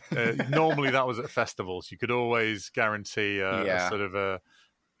 Normally that was at festivals. You could always guarantee a sort of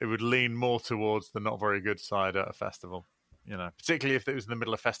it would lean more towards the not very good side at a festival. You know, particularly if it was in the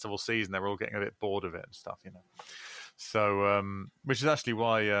middle of festival season, they were all getting a bit bored of it and stuff, you know. So, which is actually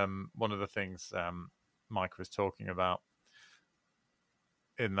why one of the things Mike was talking about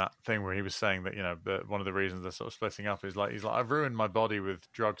in that thing where he was saying that, you know, one of the reasons they're sort of splitting up is like, he's like, I've ruined my body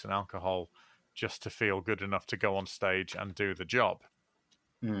with drugs and alcohol just to feel good enough to go on stage and do the job.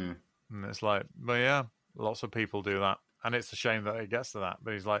 And it's like, well, yeah, lots of people do that. And it's a shame that it gets to that.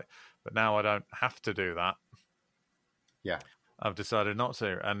 But he's like, but now I don't have to do that. Yeah. I've decided not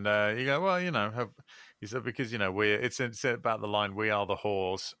to. And you go, well, you know, he said, because, you know, it's about the line, we are the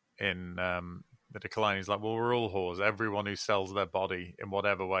whores in The Decline. He's like, well, we're all whores. Everyone who sells their body in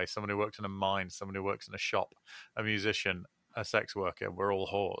whatever way, someone who works in a mine, someone who works in a shop, a musician, a sex worker, we're all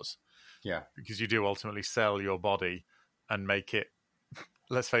whores. Yeah. Because you do ultimately sell your body and make it,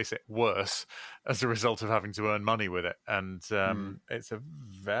 let's face it, worse as a result of having to earn money with it. And it's a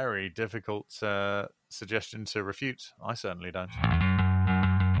very difficult suggestion to refute. I certainly don't.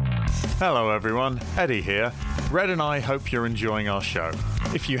 Hello everyone, Eddie here. Red and I hope you're enjoying our show.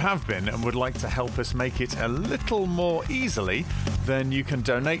 If you have been and would like to help us make it a little more easily, then you can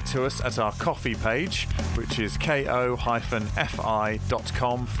donate to us at our Ko-fi page, which is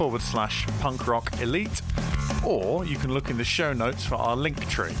ko-fi.com/punkrockelite, or you can look in the show notes for our link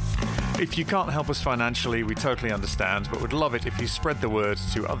tree. If you can't help us financially, we totally understand, but would love it if you spread the word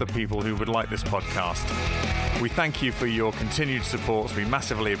to other people who would like this podcast. We thank you for your continued support. We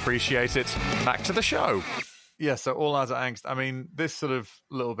massively appreciate it. Back to the show. Yeah, so All Out of Angst. I mean, this sort of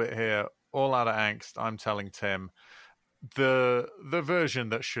little bit here, All Out of Angst, I'm telling Tim, the version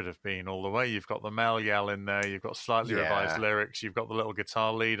that should have been all the way. You've got the male yell in there. You've got slightly revised lyrics. You've got the little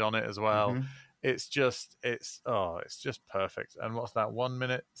guitar lead on it as well. Mm-hmm. It's just perfect. And what's that? 1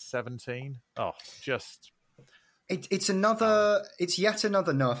 minute 17? Oh, just... It's yet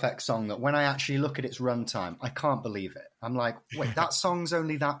another NoFX song that when I actually look at its runtime, I can't believe it. I'm like, wait, that song's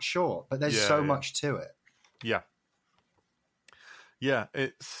only that short, but there's so much to it. Yeah. Yeah,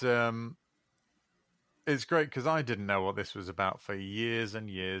 it's great because I didn't know what this was about for years and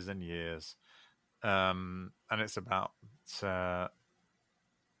years and years. And it's about the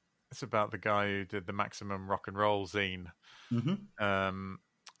guy who did the Maximum Rock and Roll zine. Mm-hmm.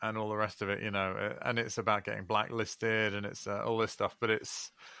 And all the rest of it, you know, and it's about getting blacklisted and it's all this stuff, but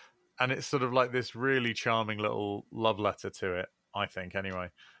it's sort of like this really charming little love letter to it, I think, anyway.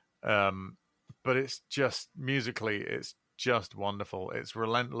 But it's just, musically, it's just wonderful. It's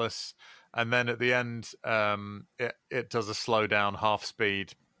relentless. And then at the end, it does a slow down half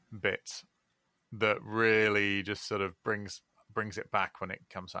speed bit that really just sort of brings it back when it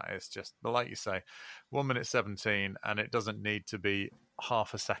comes out. It's just, but like you say, 1 minute 17, and it doesn't need to be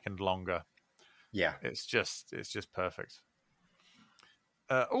half a second longer. Yeah, it's just perfect.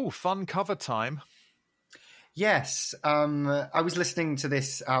 Fun cover time. Yes, I was listening to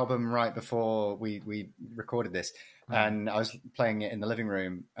this album right before we recorded this, and I was playing it in the living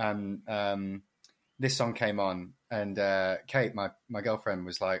room, and this song came on, and Kate, my girlfriend,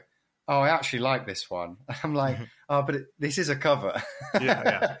 was like, oh, I actually like this one. I'm like, oh, but this is a cover.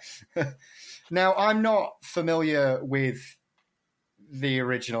 Yeah. Now, I'm not familiar with the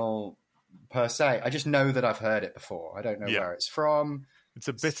original per se. I just know that I've heard it before. I don't know where it's from. It's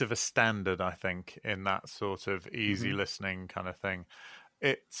a bit of a standard, I think, in that sort of easy listening kind of thing.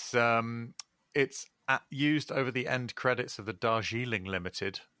 It's used over the end credits of the Darjeeling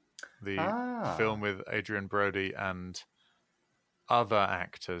Limited, the film with Adrian Brody and other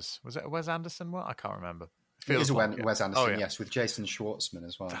actors. Was it Wes Anderson? Well, I can't remember. It is Wes Anderson, yes, with Jason Schwartzman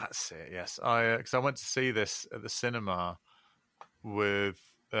as well. That's it, yes. Because I went to see this at the cinema with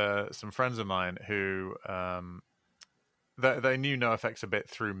some friends of mine who they knew NoFX a bit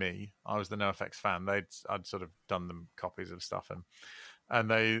through me. I was the NoFX fan. I'd sort of done them copies of stuff, but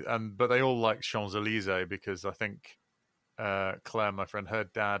they all liked Champs Elysees because I think Claire, my friend, her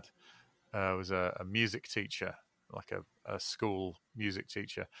dad was a music teacher, like a school music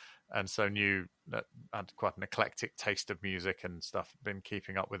teacher, and so knew that had quite an eclectic taste of music and stuff. Been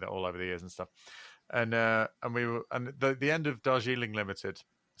keeping up with it all over the years and stuff. And the end of Darjeeling Limited.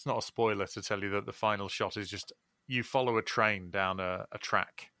 It's not a spoiler to tell you that the final shot is just you follow a train down a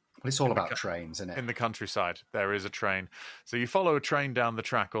track. Well, it's all about trains, isn't it? In the countryside, there is a train. So you follow a train down the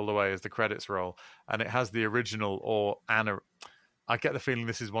track all the way as the credits roll, and it has the original I get the feeling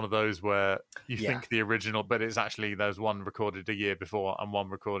this is one of those where you think the original, but it's actually there's one recorded a year before and one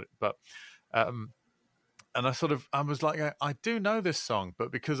recorded. But and I was like, I do know this song,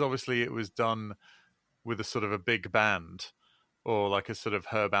 but because obviously it was done with a sort of a big band or like a sort of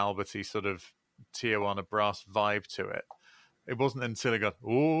Herb Alberty sort of Tijuana brass vibe to it. It wasn't until it got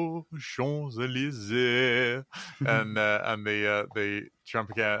Champs Elysees and the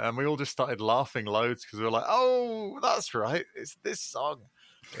trumpet and we all just started laughing loads because we were like, oh, that's right, it's this song.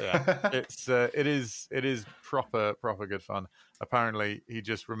 Yeah, it is proper good fun. Apparently, he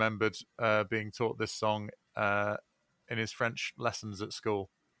just remembered being taught this song in his French lessons at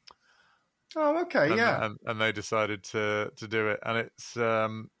school. Oh, okay, and they decided to do it, and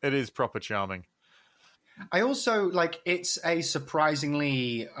it is proper charming. I also it's a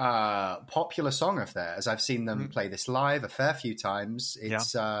surprisingly popular song of theirs. I've seen them play this live a fair few times.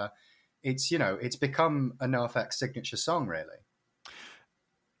 It's become a NoFX signature song, really.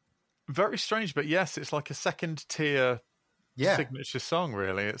 Very strange, but yes, it's like a second tier signature song.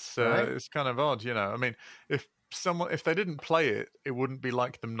 Really, it's kind of odd, I mean, if they didn't play it, it wouldn't be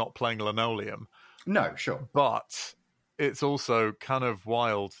like them not playing Linoleum. No, sure, but it's also kind of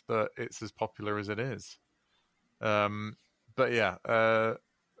wild that it's as popular as it is. But yeah, a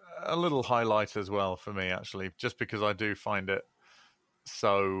little highlight as well for me, actually, just because I do find it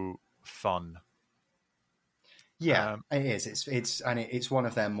so fun. Yeah, it is. It's one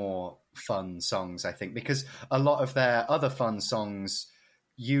of their more fun songs, I think, because a lot of their other fun songs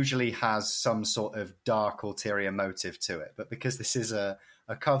usually has some sort of dark ulterior motive to it. But because this is a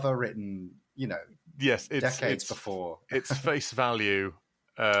cover written, decades before, it's face value.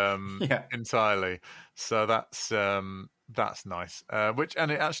 Entirely. So that's nice.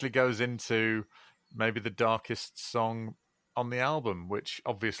 And it actually goes into maybe the darkest song on the album, which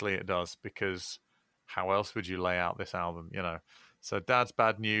obviously it does, because how else would you lay out this album, So Dad's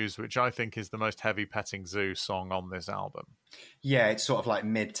Bad News, which I think is the most heavy Petting Zoo song on this album. Yeah, it's sort of like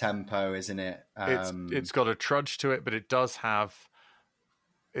mid-tempo, isn't it? It's got a trudge to it, but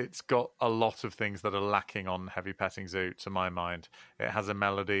it's got a lot of things that are lacking on Heavy Petting Zoo, to my mind. It has a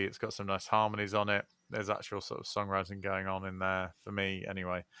melody. It's got some nice harmonies on it. There's actual sort of songwriting going on in there, for me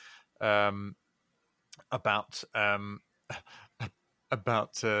anyway, about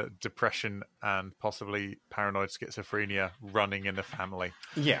depression and possibly paranoid schizophrenia running in the family.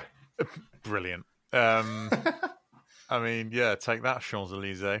 Yeah. Brilliant. I mean, yeah, take that, Champs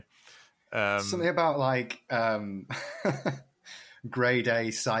Elysees. Something about Grade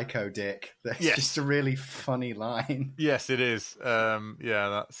A Psycho Dick. That's just a really funny line. Yes, it is.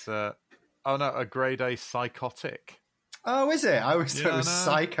 That's a Grade A Psychotic. Oh, is it? I always thought it was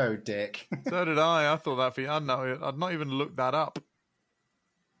Psycho Dick. So did I. I thought that for you. I'd not even looked that up.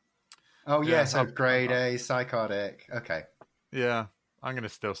 Oh, yeah, so Grade A Psychotic. Okay. Yeah, I'm going to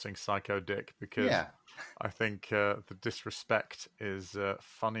still sing Psycho Dick because I think the disrespect is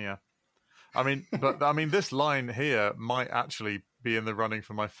funnier. I mean, this line here might actually be in the running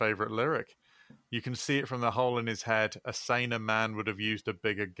for my favourite lyric. You can see it from the hole in his head. A saner man would have used a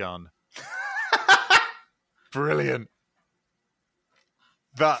bigger gun. Brilliant.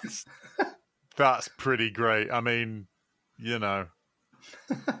 That's pretty great. I mean, but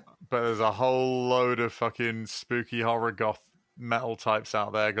there's a whole load of fucking spooky horror goth metal types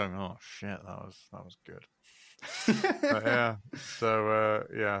out there going, oh shit, that was good. But, yeah. So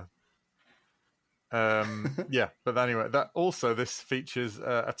but anyway, this features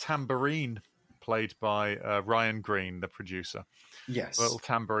a tambourine played by Ryan Green, the producer. Yes, a little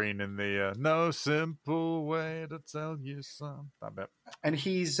tambourine in the "No Simple Way to Tell You Some." That bit. And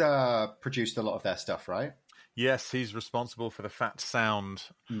he's produced a lot of their stuff, right? Yes, he's responsible for the Fat Sound.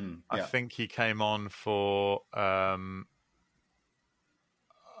 I think he came on for Punk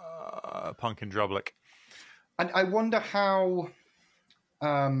and Drublic. And I wonder how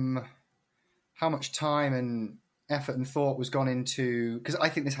much time and effort and thought was gone into, because I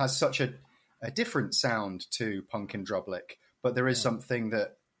think this has such a different sound to Punk and Drublic, but there is something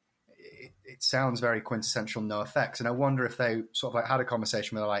that it sounds very quintessential NoFX, and I wonder if they sort of like had a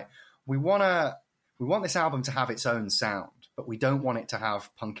conversation where they're like, we want this album to have its own sound, but we don't want it to have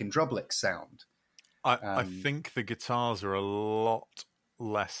Punkin Drublik's sound. I think the guitars are a lot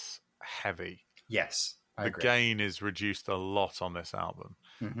less heavy. Yes, I agree. The gain is reduced a lot on this album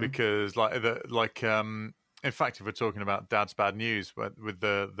because, in fact, if we're talking about Dad's Bad News with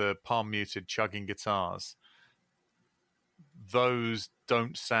the palm muted chugging guitars, those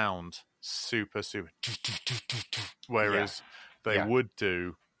don't sound super, whereas they would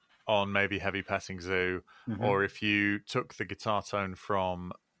do on maybe Heavy Petting Zoo, or if you took the guitar tone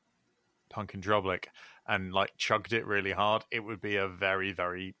from Punkin Drublik and like chugged it really hard, it would be a very,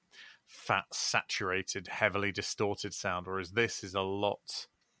 very fat, saturated, heavily distorted sound, whereas this is a lot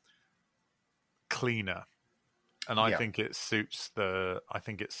cleaner. And I think it suits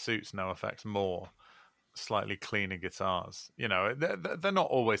NoFX more. Slightly cleaner guitars. You know, they're not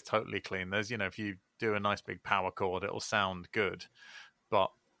always totally clean. There's, you know, if you do a nice big power chord, it'll sound good,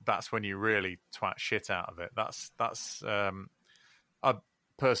 but that's when you really twat shit out of it.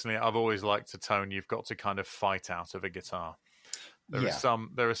 I've always liked a tone you've got to kind of fight out of a guitar. There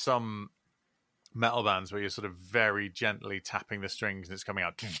are some metal bands where you're sort of very gently tapping the strings and it's coming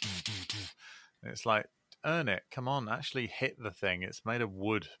out. And it's like, earn it. Come on, actually hit the thing. It's made of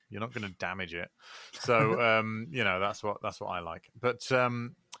wood. You're not going to damage it. So, you know, that's what I like. But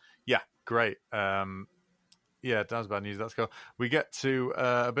great. Dad's Bad News. That's cool. We get to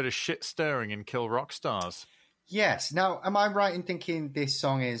a bit of shit stirring in Kill Rock Stars. Yes. Now, am I right in thinking this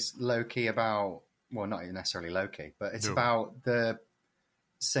song is low-key about, well, not even necessarily low-key, but it's about the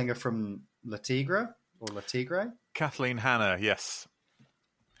singer from Le Tigre or Le Tigre? Kathleen Hanna, yes.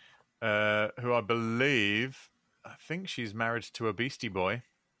 Who I think she's married to a Beastie Boy.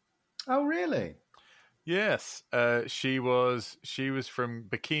 Oh, really? Yes. She was from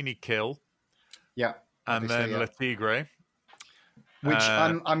Bikini Kill. Yeah. And then Le Tigre. Which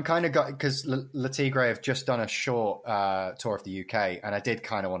I'm kind of got, because Le Tigre have just done a short tour of the UK, and I did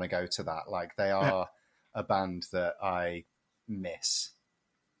kind of want to go to that. Like, they are a band that I miss.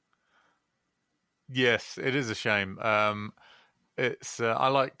 Yes, it is a shame. It's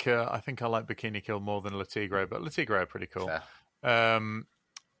I think I like Bikini Kill more than Le Tigre, but Le Tigre are pretty cool.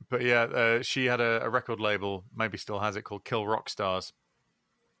 But yeah, she had a record label, maybe still has it, called Kill Rock Stars,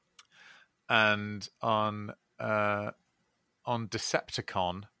 and on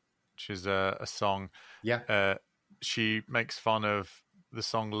Decepticon, which is a song, she makes fun of the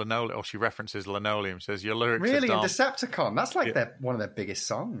song Linoleum, or she references Linoleum. Says your lyrics really are dumb. In Decepticon, that's like one of their biggest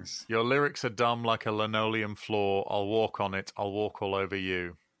songs. Your lyrics are dumb like a linoleum floor. I'll walk on it. I'll walk all over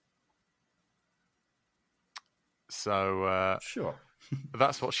you. So sure,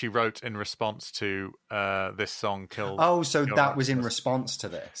 that's what she wrote in response to this song. Kill. Oh, so that was in response to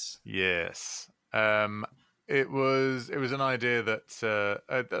this. Yes. It was an idea that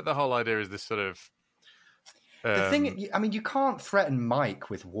the whole idea is this sort of. The thing, I mean, you can't threaten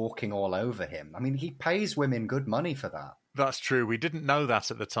Mike with walking all over him. I mean, he pays women good money for that. That's true. We didn't know that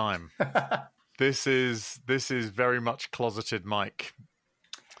at the time. This is very much closeted Mike.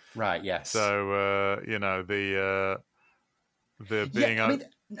 Right. Yes. So you know the being. I mean,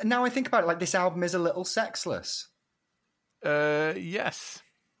 now I think about it, like this album is a little sexless. Yes.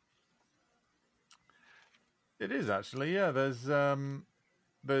 It is actually. Yeah.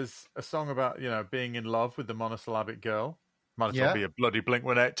 There's a song about, you know, being in love with the monosyllabic girl. Might as well be a bloody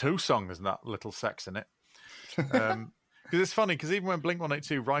Blink-182 song. There's that little sex in it. Because it's funny, because even when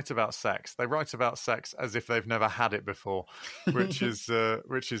Blink-182 write about sex, they write about sex as if they've never had it before, which is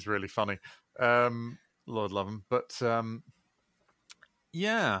really funny. Lord love them. But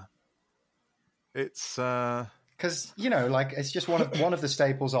it's because, you know, like, it's just one of the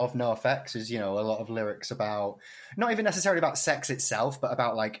staples of NoFX is, you know, a lot of lyrics about not even necessarily about sex itself, but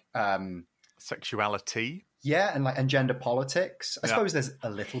about like sexuality. Yeah, and gender politics. I suppose there's a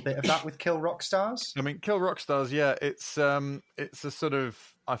little bit of that with Kill Rock Stars. I mean, Kill Rock Stars, yeah, it's a sort of,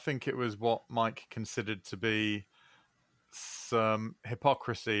 I think it was what Mike considered to be some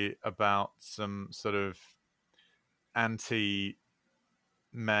hypocrisy about some sort of anti-men.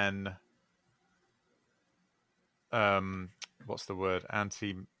 What's the word?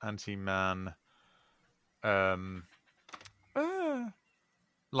 Anti-man.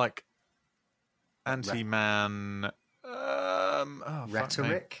 Like anti-man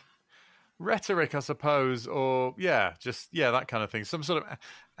rhetoric, I suppose, or that kind of thing. Some sort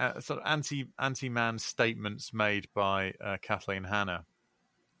of anti-man statements made by Kathleen Hanna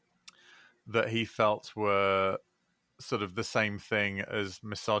that he felt were sort of the same thing as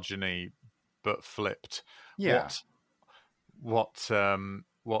misogyny, but flipped. Yeah. What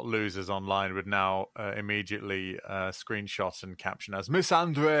what losers online would now immediately screenshot and caption as Miss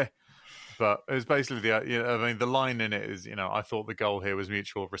Andre. But it was basically the line in it is, I thought the goal here was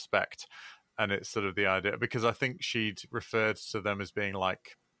mutual respect. And it's sort of the idea, because I think she'd referred to them as being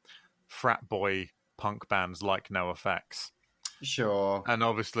like frat boy punk bands like NoFX. Sure. And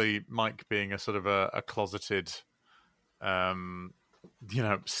obviously Mike being a sort of a closeted, sissy,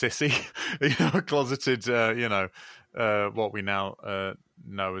 closeted, what we now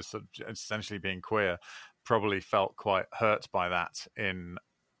know as sort of essentially being queer, probably felt quite hurt by that in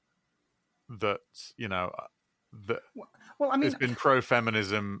that, well, I mean, there's been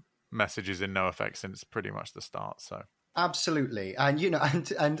pro-feminism messages in NoFX since pretty much the start, so. Absolutely,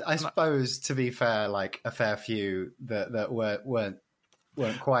 and and I suppose, to be fair, like a fair few that weren't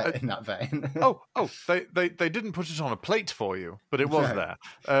quite in that vein. They didn't put it on a plate for you, but it was there.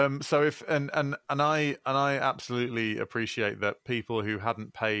 So if and I absolutely appreciate that people who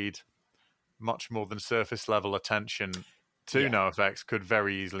hadn't paid much more than surface level attention to NoFX could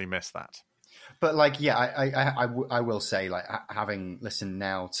very easily miss that. But I will say, like, having listened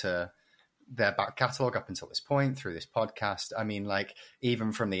now to their back catalogue up until this point through this podcast, I mean, like,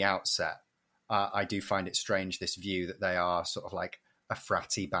 even from the outset, I do find it strange, this view that they are sort of like a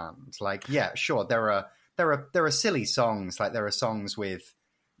fratty band. Like, yeah, sure, there are silly songs, like there are songs with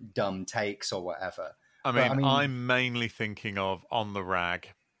dumb takes or whatever. I mean, I'm mainly thinking of On the Rag.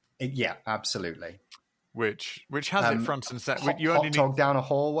 Yeah, absolutely. Which has it front and center. Hot Dog Down a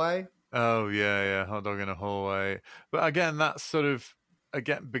Hallway. Oh yeah, Hot Dog in a Hallway. But again, that's sort of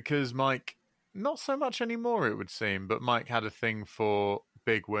because Mike, not so much anymore, it would seem, but Mike had a thing for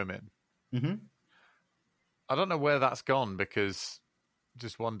big women. Mm-hmm. I don't know where that's gone, because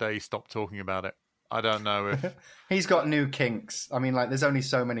just one day he stopped talking about it. I don't know if he's got new kinks. I mean, like, there's only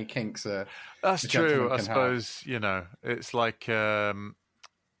so many kinks. That's true. I suppose it's like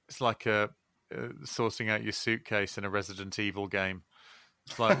sorting out your suitcase in a Resident Evil game.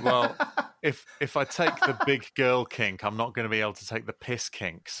 It's like, well, if I take the big girl kink, I'm not going to be able to take the piss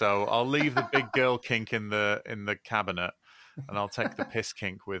kink. So I'll leave the big girl kink in the cabinet, and I'll take the piss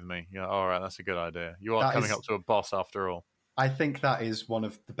kink with me. Yeah, all right, that's a good idea. You are coming up to a boss after all. I think that is one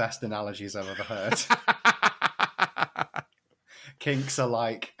of the best analogies I've ever heard. Kinks are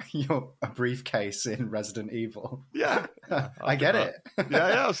like a briefcase in Resident Evil. Yeah, I get it.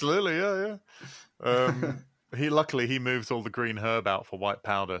 Yeah, absolutely. Yeah. He moves all the green herb out for white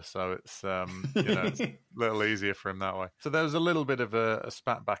powder, so it's it's a little easier for him that way. So there was a little bit of a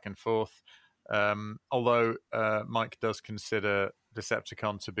spat back and forth, although Mike does consider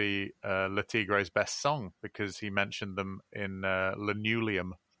Decepticon to be Le Tigre's best song, because he mentioned them in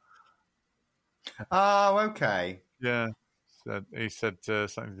Linoleum. Oh, okay. Yeah. So he said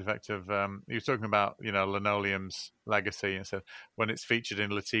something to the effect of, he was talking about, Linoleum's legacy, and said, when it's featured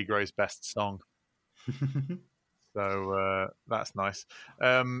in Le Tigre's best song. So that's nice.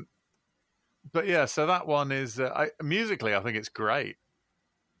 But yeah, so that one is, musically, I think it's great.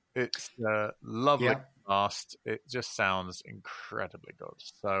 It's lovely cast. It just sounds incredibly good.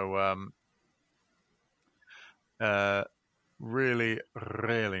 So really,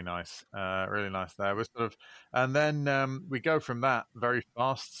 really nice. Really nice there. We're sort of, and then we go from that very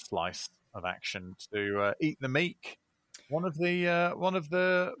fast slice of action to Eat the Meek, one of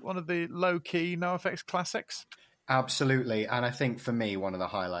the low key NoFX classics. Absolutely, and I think for me, one of the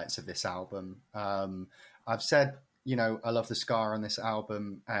highlights of this album. I've said, I love the ska on this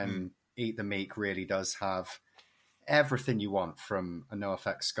album, and Eat the Meek really does have everything you want from a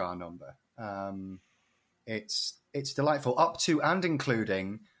NoFX ska number. It's delightful, up to and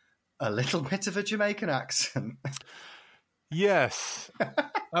including a little bit of a Jamaican accent. Yes.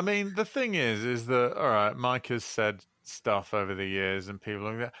 I mean, the thing is that, all right, Mike has said stuff over the years, and people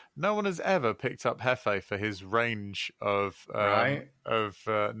like that. No one has ever picked up Jefe for his range of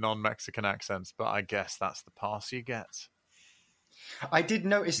non-Mexican accents, but I guess that's the pass you get. I did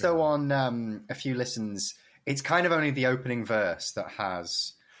notice, though, on a few listens, it's kind of only the opening verse that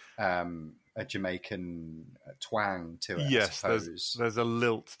has a Jamaican twang to it. Yes, there's a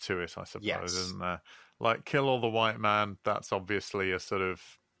lilt to it, I suppose, isn't there? Like Kill All the White Man, that's obviously that's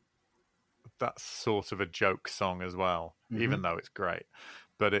sort of a joke song as well, even though it's great.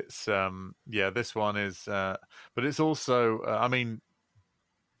 But it's this one is, but it's also, I mean,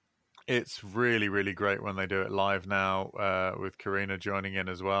 it's really, really great when they do it live now, with Karina joining in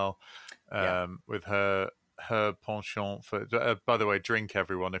as well, with her penchant for. By the way, drink,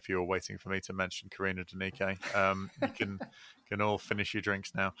 everyone, if you're waiting for me to mention Karina Denike. You can all finish your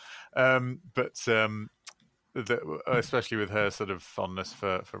drinks now. Especially with her sort of fondness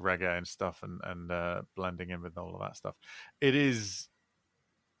for reggae and stuff, and blending in with all of that stuff. It is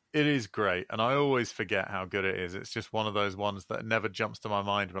It is great, and I always forget how good it is. It's just one of those ones that never jumps to my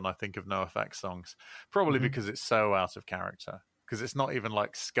mind when I think of NoFX songs. Probably because it's so out of character. Because it's not even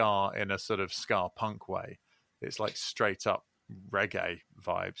like ska in a sort of ska punk way. It's like straight up reggae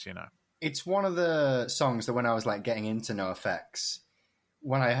vibes, you know. It's one of the songs that when I was like getting into NoFX,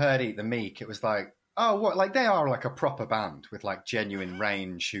 when I heard Eat the Meek, it was like, oh, what? Like they are like a proper band with like genuine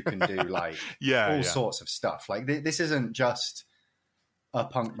range who can do like all sorts of stuff. Like this isn't just a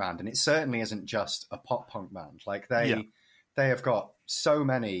punk band, and it certainly isn't just a pop punk band. Like they have got so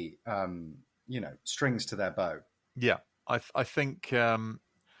many, strings to their bow. Yeah, I think you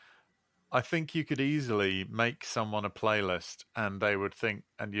could easily make someone a playlist, and they would think,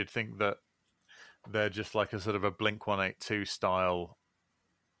 and you'd think that they're just like a sort of a Blink-182 style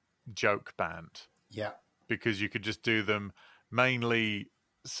joke band. Yeah, because you could just do them mainly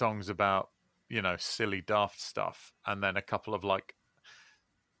songs about, you know, silly daft stuff, and then a couple of like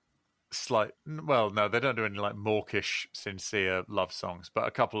no, they don't do any like mawkish, sincere love songs, but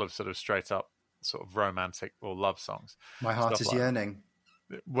a couple of sort of straight up sort of romantic or love songs. My Heart Is Yearning.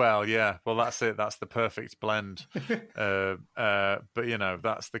 Well, yeah, well that's it. That's the perfect blend. But you know,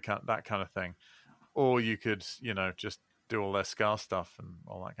 that's that kind of thing. Or you could, you know, just do all their ska stuff and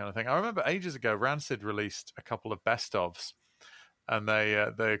all that kind of thing. I remember ages ago, Rancid released a couple of best ofs, and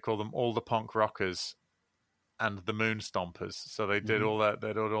they call them All the Punk Rockers and the Moon Stompers. So they did all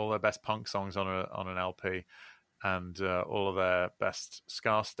their best punk songs on an LP, and all of their best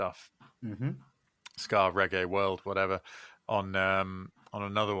ska stuff, ska, reggae, world, whatever, on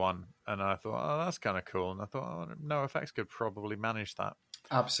another one. And I thought, oh, that's kind of cool. And I thought, oh, NoFX could probably manage that.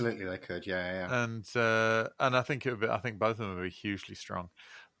 Absolutely, they could. Yeah. And I think I think both of them would be hugely strong,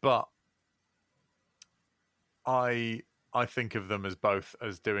 but I think of them as both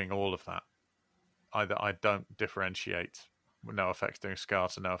as doing all of that. I don't differentiate NoFX doing ska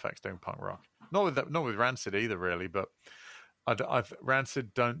to NoFX doing punk rock. Not with Rancid either, really. But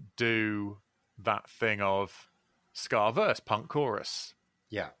Rancid don't do that thing of ska verse, punk chorus.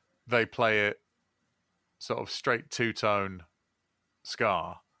 Yeah, they play it sort of straight two-tone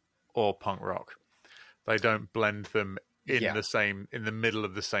ska or punk rock. They don't blend them in the middle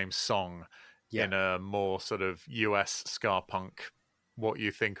of the same song in a more sort of US ska punk, what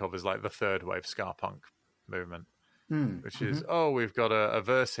you think of as like the third wave ska punk movement, which is, we've got a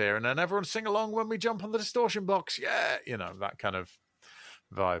verse here and then everyone sing along when we jump on the distortion box. Yeah, you know, that kind of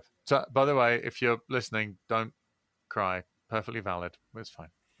vibe. So, by the way, if you're listening, don't cry. Perfectly valid. It's fine.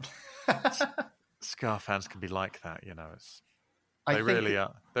 Ska fans can be like that, you know. They really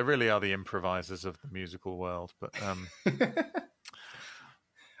are the improvisers of the musical world. But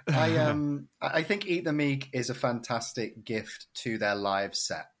I think Eat the Meek is a fantastic gift to their live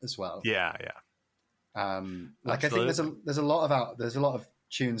set as well. Yeah. Like absolutely. I think there's a lot of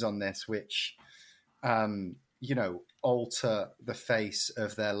tunes on this which alter the face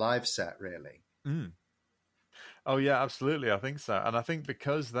of their live set really. Oh yeah, absolutely. I think so. And I think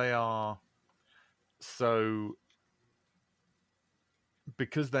because they are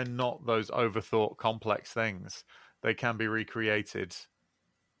because they're not those overthought complex things, they can be recreated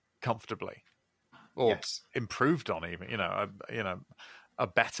comfortably or improved on, even, a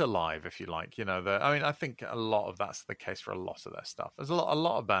better live, if you like. I think a lot of that's the case for a lot of their stuff. There's a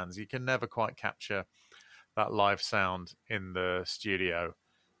lot of bands you can never quite capture that live sound in the studio.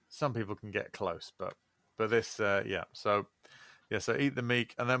 Some people can get close, but this, So Eat the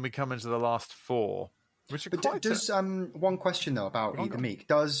Meek, and then we come into the last four, which are quite. Does one question though about Eat the Meek?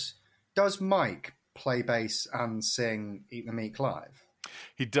 Does Mike play bass and sing Eat the Meek live?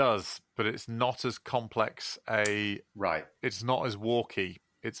 He does, but it's not as complex right. It's not as walky.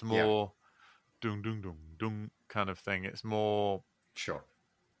 It's more dung dung dung dung kind of thing. It's more sure.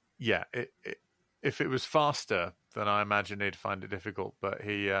 Yeah. If it was faster, then I imagine he'd find it difficult. But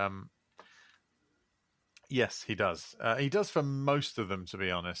he, yes, he does. He does for most of them, to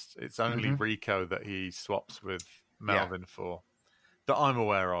be honest. It's only Rico that he swaps with Melvin for, that I'm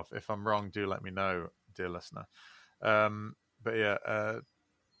aware of. If I'm wrong, do let me know, dear listener. But yeah,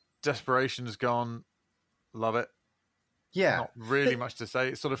 Desperation's gone. Love it. Yeah. Not really much to say.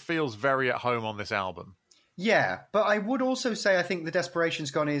 It sort of feels very at home on this album. Yeah, but I would also say I think the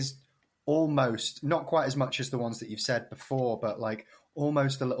Desperation's gone is almost, not quite as much as the ones that you've said before, but like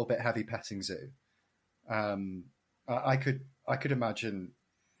almost a little bit heavy petting zoo. I could imagine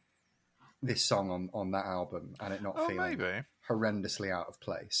this song on that album and it not feeling horrendously out of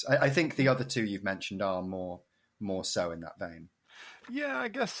place. I think the other two you've mentioned are more so in that vein. Yeah, I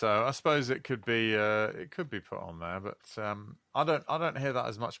guess so. I suppose it could be put on there, but I don't hear that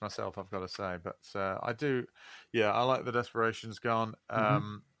as much myself, I've got to say. But I do. Yeah, I like the Desperation's Gone.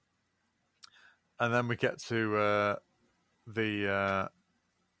 And then we get to the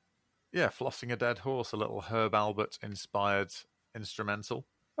Flossing a Dead Horse, a little Herb Albert inspired instrumental.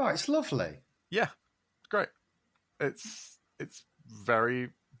 Oh, it's lovely. Yeah, it's great. It's very.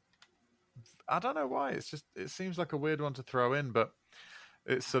 I don't know why. It seems like a weird one to throw in, but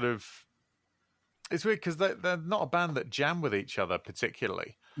it's sort of. It's weird because they're not a band that jam with each other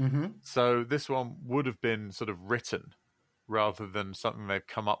particularly. Mm-hmm. So this one would have been sort of written rather than something they've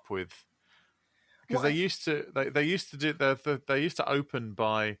come up with. Because they used to open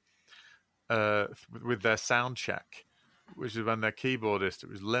by with their sound check, which is when their keyboardist, it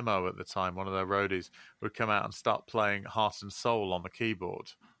was Limo at the time, one of their roadies, would come out and start playing Heart and Soul on the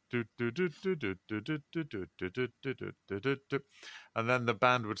keyboard. And then the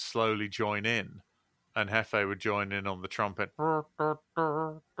band would slowly join in, and Hefe would join in on the trumpet, and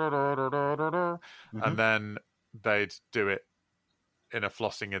then they'd do it in a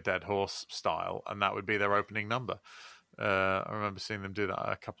Flossing a Dead Horse style, and that would be their opening number. I remember seeing them do that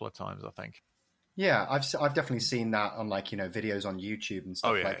a couple of times, I think. Yeah, I've definitely seen that on videos on YouTube and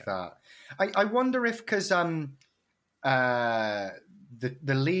stuff that. I wonder if because the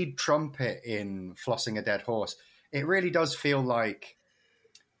lead trumpet in Flossing a Dead Horse, it really does feel like,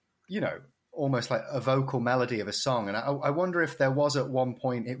 almost like a vocal melody of a song. And I wonder if there was at one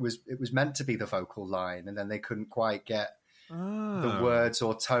point it was meant to be the vocal line, and then they couldn't quite get the words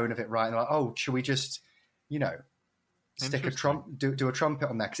or tone of it right. And they're like, should we just, stick a do a trumpet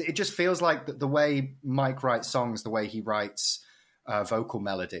on there? Because it just feels like the way Mike writes songs, the way he writes vocal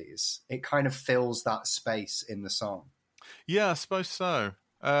melodies, it kind of fills that space in the song. Yeah, I suppose so.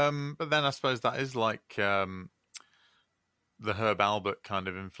 But then I suppose that is like the Herb Albert kind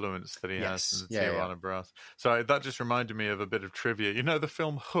of influence that he has in the Tijuana Brass. So that just reminded me of a bit of trivia. You know the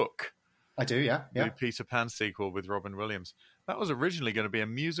film Hook? I do, yeah. The Peter Pan sequel with Robin Williams. That was originally going to be a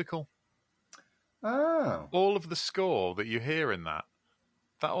musical. Oh. All of the score that you hear in that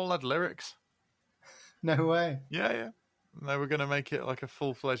all had lyrics. No way. Yeah. They were going to make it like a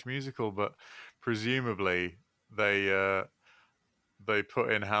full-fledged musical, but presumably they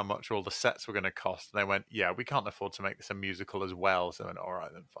put in how much all the sets were going to cost. And they went, we can't afford to make this a musical as well. So I went, all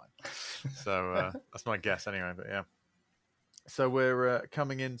right, then fine. So that's my guess anyway, but yeah. So we're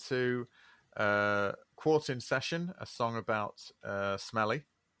coming into Quartz in Session, a song about Smelly.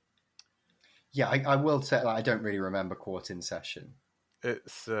 Yeah, I will say I don't really remember Quartz in Session.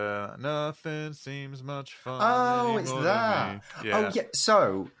 It's nothing seems much fun. Oh, it's that. Yeah. Oh, yeah.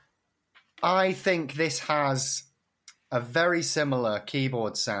 So I think this has a very similar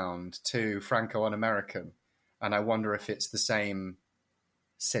keyboard sound to Franco Un-American, and I wonder if it's the same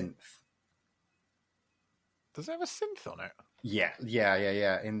synth. Does it have a synth on it? Yeah.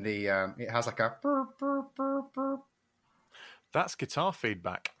 In the it has like a burp, burp, burp, burp. That's guitar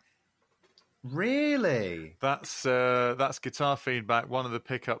feedback. Really? That's guitar feedback. One of the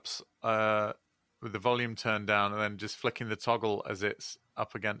pickups with the volume turned down, and then just flicking the toggle as it's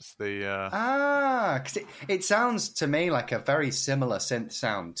up against the. Because it sounds to me like a very similar synth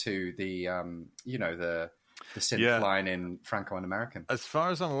sound to the the synth line in Franco Un-American. As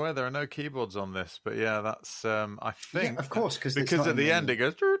far as I'm aware, there are no keyboards on this, but that's I think of course because at the end it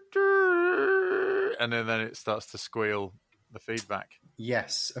goes and then it starts to squeal the feedback.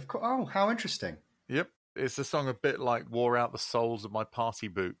 Yes, of course. Oh, how interesting. Yep. It's a song a bit like Wore Out the Soles of My Party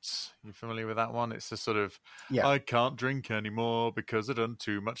Boots. You familiar with that one? It's a sort of, I can't drink anymore because I've done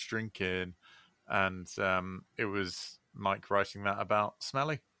too much drinking. And it was Mike writing that about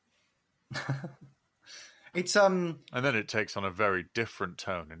Smelly. It's And then it takes on a very different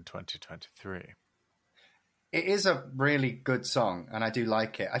tone in 2023. It is a really good song, and I do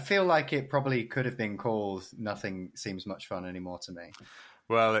like it. I feel like it probably could have been called Nothing Seems Much Fun Anymore to me.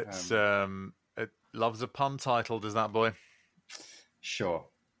 Well, it's it loves a pun title, does that boy? Sure.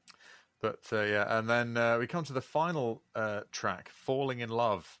 But and then we come to the final track, Falling in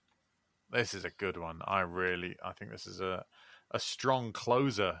Love. This is a good one. I think this is a strong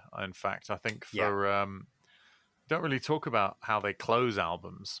closer, in fact. I think don't really talk about how they close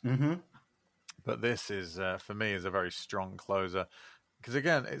albums. Mm-hmm. But this is, for me, is a very strong closer. Because,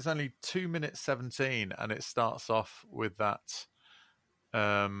 again, it's only 2 minutes 17, and it starts off with that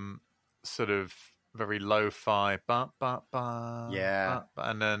sort of very lo-fi, and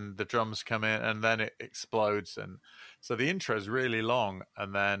then the drums come in, and then it explodes. And so the intro is really long,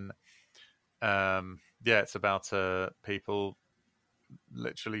 and then, it's about people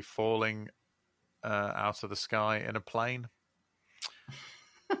literally falling out of the sky in a plane.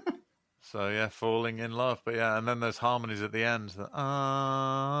 So, falling in love. But, and then there's harmonies at the end.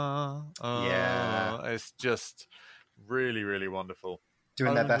 It's just really, really wonderful.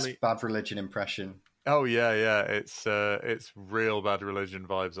 Doing their best Bad Religion impression. Oh yeah. It's real Bad Religion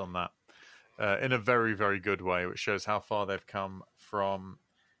vibes on that, in a very, very good way, which shows how far they've come from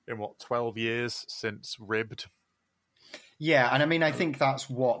in 12 years since Ribbed. Yeah, and I mean, I think that's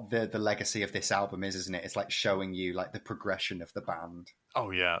what the legacy of this album is, isn't it? It's like showing you like the progression of the band.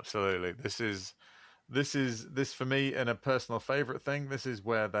 Oh yeah, absolutely. This for me, in a personal favorite thing, this is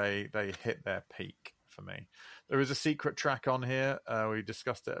where they hit their peak for me. There is a secret track on here. We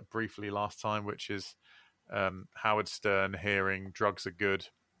discussed it briefly last time, which is Howard Stern hearing "Drugs Are Good"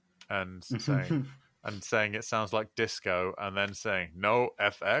 and saying it sounds like disco, and then saying "No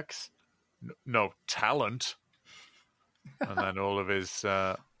FX, no talent." And then all of his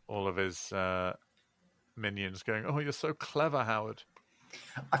minions going, "Oh, you're so clever, Howard."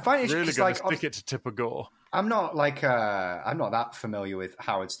 I find it's really going to stick it to Tipper Gore. I'm not that familiar with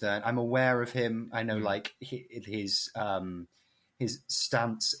Howard Stern. I'm aware of him. I know like his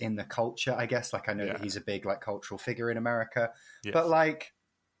stance in the culture. I guess like I know that he's a big like cultural figure in America, but like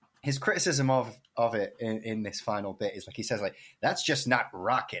his criticism of it in this final bit is like he says like that's just not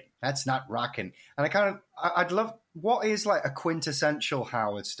rocking. That's not rocking. And I'd love what is like a quintessential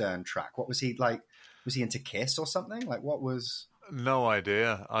Howard Stern track. What was he like? Was he into Kiss or something? Like what was? No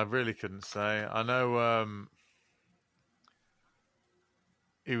idea. I really couldn't say. I know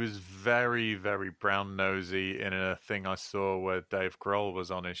he was very, very brown nosy in a thing I saw where Dave Grohl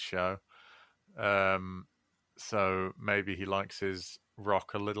was on his show. So maybe he likes his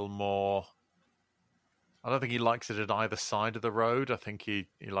rock a little more. I don't think he likes it at either side of the road. I think he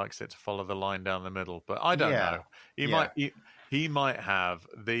likes it to follow the line down the middle. But I don't know. He might have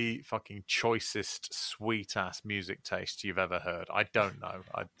the fucking choicest, sweet ass music taste you've ever heard. I don't know.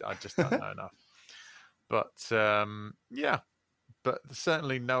 I just don't know enough. But but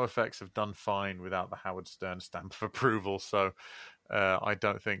certainly NoFX have done fine without the Howard Stern stamp of approval. So I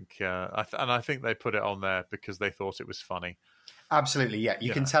don't think, and I think they put it on there because they thought it was funny. Absolutely, yeah.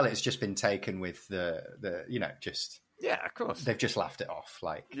 You can tell it's just been taken with the just of course they've just laughed it off.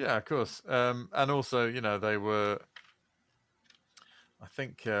 Like of course, and also they were. I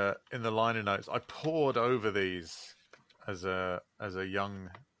think in the liner notes, I pored over these as a young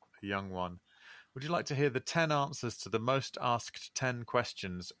one. Would you like to hear the 10 answers to the most asked 10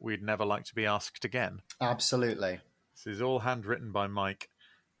 questions we'd never like to be asked again? Absolutely. This is all handwritten by Mike.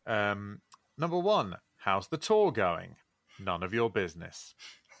 Number 1, how's the tour going? None of your business.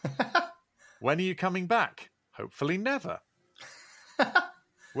 When are you coming back? Hopefully never.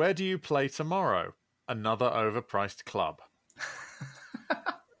 Where do you play tomorrow? Another overpriced club.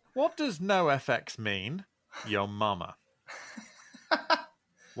 What does NoFX mean? Your mama.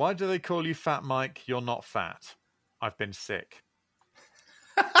 Why do they call you Fat Mike? You're not fat. I've been sick.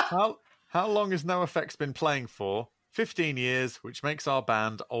 How long has NoFX been playing for? 15 years, which makes our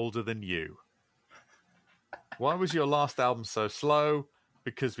band older than you. Why was your last album so slow?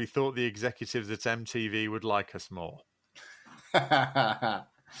 Because we thought the executives at MTV would like us more.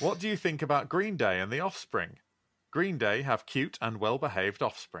 What do you think about Green Day and The Offspring? Green Day have cute and well-behaved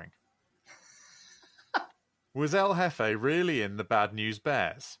offspring. Was El Jefe really in the Bad News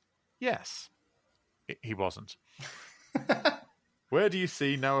Bears? Yes. He wasn't. Where do you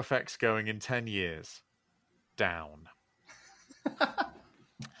see NoFX going in 10 years? Down.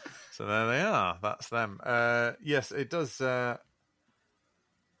 So there they are. That's them. Yes, it does.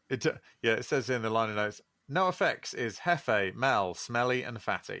 It says in the liner notes, NoFX is Jefe, Mel, Smelly, and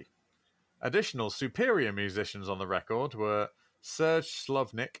Fatty. Additional superior musicians on the record were Serge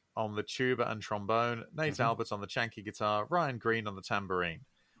Slovnik on the tuba and trombone, Nate Albert on the chanky guitar, Ryan Green on the tambourine.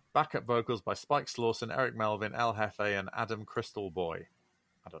 Backup vocals by Spike Slauson, Eric Melvin, El Jefe, and Adam Crystalboy.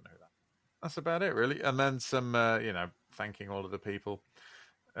 I don't know who that. That's about it, really. And then some, thanking all of the people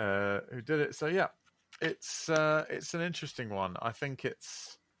who did it. So yeah, it's an interesting one. I think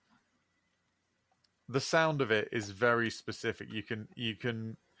the sound of it is very specific. You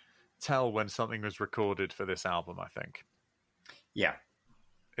can tell when something was recorded for this album, I think. Yeah.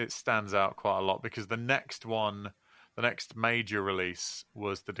 It stands out quite a lot because the next major release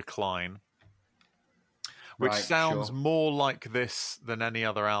was The Decline, which sounds more like this than any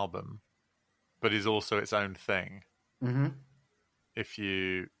other album, but is also its own thing.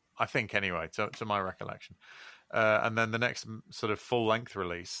 Mm-hmm. I think anyway, to my recollection. And then the next sort of full-length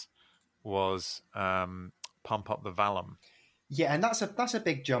release was Pump Up the Vallum. Yeah, and that's a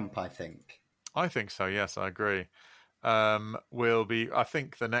big jump, I think. I think so, yes, I agree. I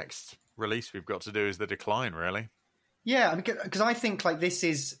think the next release we've got to do is The Decline, really. Yeah, because I think like this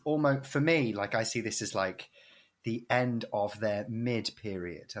is almost, for me, like I see this as like the end of their mid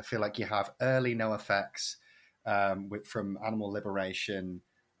period. I feel like you have early NoFX, from Animal Liberation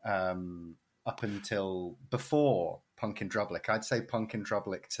up until before Punk in Drublic. I'd say Punk in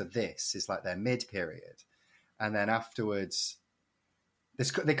Drublic to this is like their mid period, and then afterwards,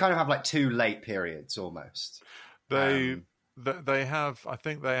 they kind of have like two late periods almost. They have. I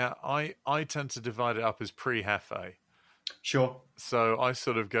think they. I tend to divide it up as pre-Hefe. Sure. So I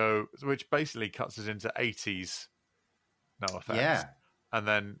sort of go, which basically cuts it into 80s NoFX, and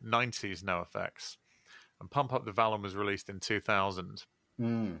then 90s NoFX. And Pump Up the Vallum was released in 2000,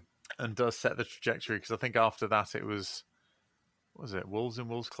 and does set the trajectory, because I think after that it was, what was it, Wolves in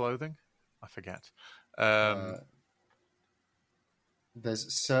Wolves Clothing? I forget.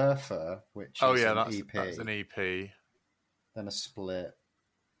 There's Surfer, which is an EP. That's an EP. Then a split.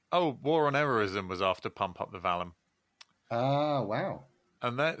 Oh, War on Errorism was after Pump Up the Vallum. Ah, wow.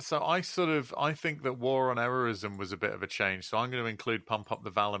 And so I think that War on Errorism was a bit of a change. So I'm going to include Pump Up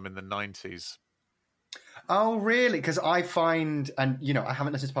the Vallum in the 90s. Oh, really? Because I find, and I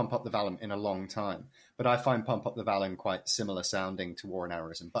haven't listened to Pump Up the Vallum in a long time, but I find Pump Up the Vallum quite similar sounding to War on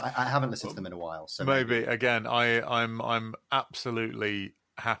Errorism. But I haven't listened to them in a while. So maybe again, I'm absolutely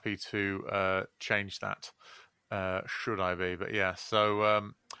happy to change that. Should I be? But yeah.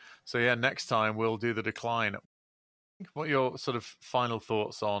 So yeah. Next time we'll do the Decline. What are your sort of final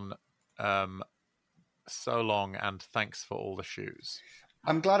thoughts on So Long and Thanks for All the Shoes?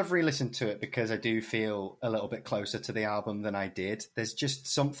 I'm glad I've re-listened to it, because I do feel a little bit closer to the album than I did. There's just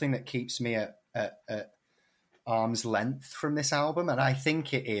something that keeps me at arm's length from this album, and I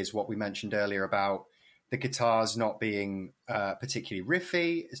think it is what we mentioned earlier about the guitars not being particularly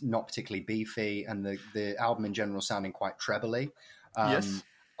riffy, not particularly beefy, and the album in general sounding quite trebly. Yes.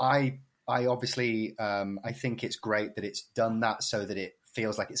 I obviously, I think it's great that it's done that so that it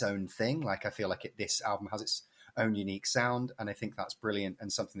feels like its own thing. Like, I feel like this album has its own unique sound, and I think that's brilliant and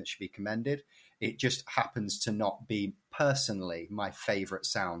something that should be commended. It just happens to not be personally my favorite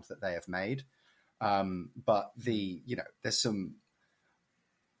sound that they have made. But there's some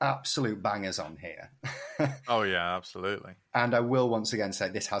absolute bangers on here. Oh yeah, absolutely. And I will once again say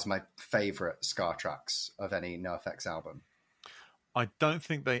this has my favorite ska tracks of any NoFX album. I don't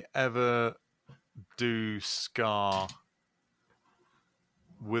think they ever do ska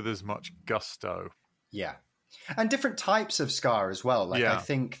with as much gusto. Yeah. And different types of ska as well. Like, I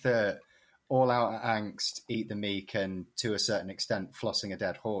think that All Out Angst, Eat the Meek, and to a certain extent Flossing a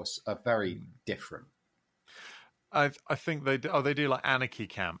Dead Horse are very different. I think they do. Oh, they do like Anarchy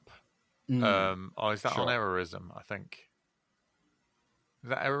Camp. Is that on Errorism? I think. Is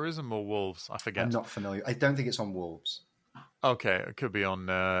that Errorism or Wolves? I forget. I'm not familiar. I don't think it's on Wolves. Okay, it could be on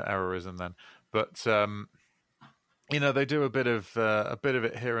Errorism then. But they do a bit of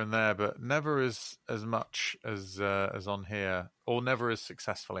it here and there, but never as much as on here, or never as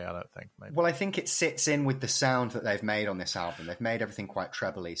successfully. I don't think. Maybe. Well, I think it sits in with the sound that they've made on this album. They've made everything quite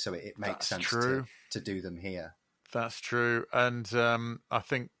trebly, so it makes sense to do them here. That's true, and I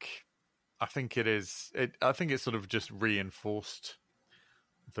think it is. I think it's sort of just reinforced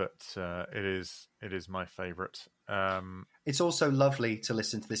that it is my favourite. It's also lovely to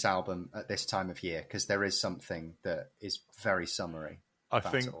listen to this album at this time of year, because there is something that is very summery. I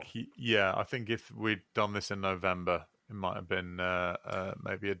think if we'd done this in November, it might have been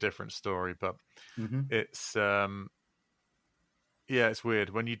maybe a different story. But it's it's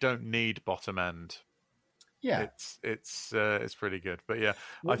weird when you don't need bottom end. Yeah, it's pretty good. But yeah,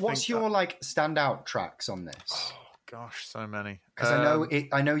 what's your standout tracks on this? Oh, gosh, so many. Because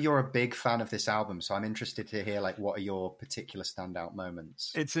I know you're a big fan of this album, so I'm interested to hear what are your particular standout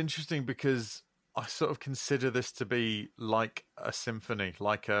moments. It's interesting because I sort of consider this to be like a symphony,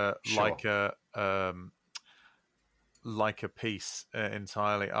 like a piece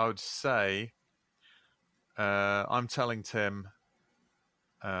entirely. I would say, I'm Telling Tim,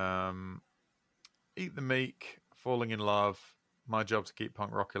 Eat the Meek, Falling in Love, My Job to Keep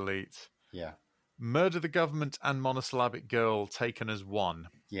Punk Rock Elite. Yeah. Murder the Government and Monosyllabic Girl taken as one.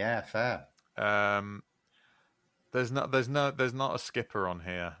 Yeah, fair. There's not a skipper on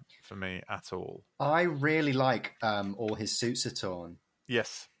here for me at all. I really like All His Suits Are Torn.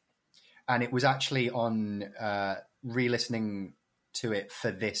 Yes. And it was actually on re-listening to it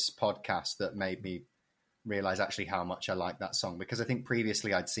for this podcast that made me realize actually how much I like that song, because I think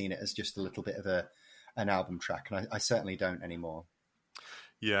previously I'd seen it as just a little bit of an album track, and I certainly don't anymore.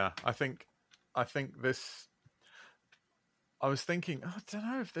 Yeah, I think this. I was thinking, I don't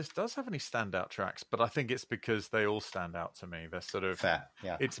know if this does have any standout tracks, but I think it's because they all stand out to me. They're sort of fair.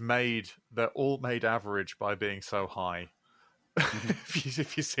 Yeah, they're all made average by being so high.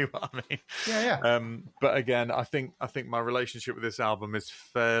 if you see what I mean. Yeah. But again, I think my relationship with this album is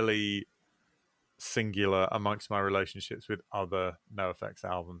fairly singular amongst my relationships with other NoFX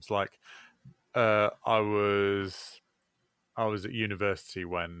albums. Like I was at university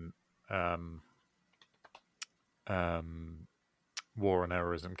when War on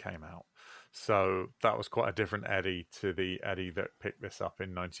Errorism came out, so that was quite a different Eddie to the Eddie that picked this up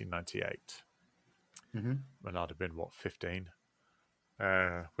in 1998. When I'd have been 15,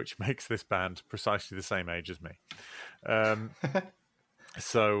 which makes this band precisely the same age as me.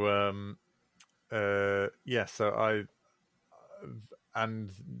 So I,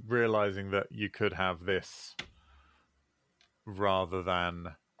 and realizing that you could have this rather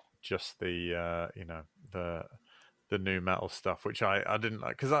than just the the new metal stuff, which I didn't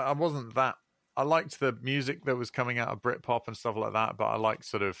like, because I wasn't that. I liked the music that was coming out of Britpop and stuff like that, but I liked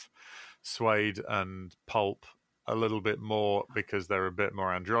sort of Suede and Pulp a little bit more because they're a bit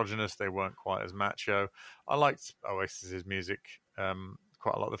more androgynous. They weren't quite as macho. I liked Oasis's music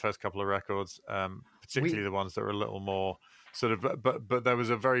quite a lot, the first couple of records, particularly the ones that were a little more sort of, but there was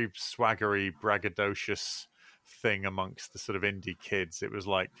a very swaggery, braggadocious thing amongst the sort of indie kids. It was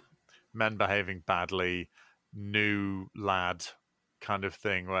like Men Behaving Badly, New Lad kind of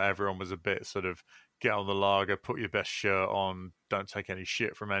thing, where everyone was a bit sort of, get on the lager, put your best shirt on, don't take any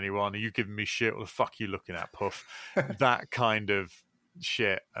shit from anyone. Are you giving me shit? What the fuck are you looking at, Puff? That kind of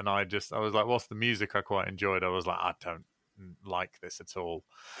shit. And I was like, whilst the music I quite enjoyed, I was like, I don't like this at all.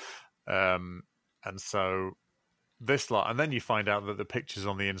 And so this lot, and then you find out that the pictures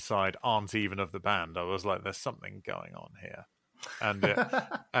on the inside aren't even of the band. I was like, there's something going on here. And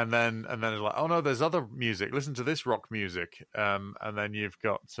and then it's like, oh no, there's other music. Listen to this rock music. And then you've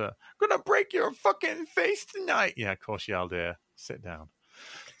got gonna break your fucking face tonight. Yeah, of course, Yaldir. Sit down.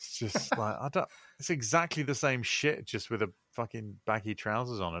 It's just like, it's exactly the same shit, just with a fucking baggy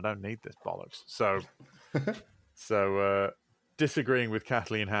trousers on. I don't need this bollocks. So disagreeing with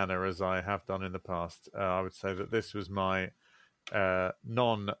Kathleen Hanna, as I have done in the past, I would say that this was my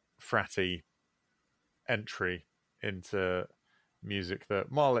non-fratty entry into music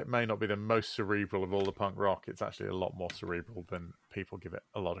that, while it may not be the most cerebral of all the punk rock, it's actually a lot more cerebral than people give it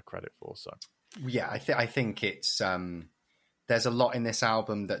a lot of credit for. So yeah, I think it's there's a lot in this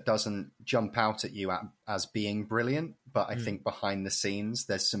album that doesn't jump out at you as being brilliant, but I think behind the scenes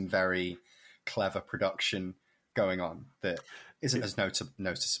there's some very clever production going on that isn't as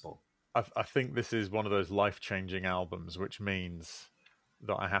noticeable. I think this is one of those life-changing albums, which means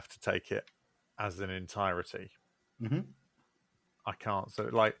that I have to take it as an entirety. I can't. So,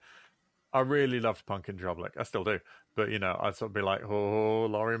 like, I really loved Punk in Drublic. I still do. But, you know, I'd sort of be like, oh,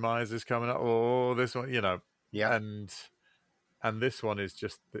 Laurie Myers is coming up. Oh, this one, you know. Yeah. And this one is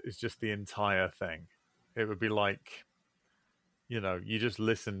just the entire thing. It would be like, you know, you just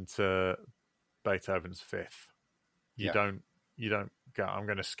listen to Beethoven's Fifth. You don't go, I'm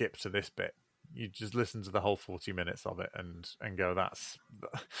going to skip to this bit. You just listen to the whole 40 minutes of it and go, that's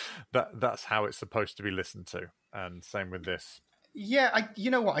how it's supposed to be listened to. And same with this. Yeah,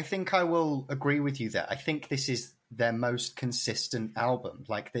 you know what? I think I will agree with you there. I think this is their most consistent album.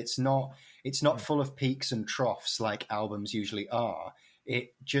 Like, it's not full of peaks and troughs like albums usually are.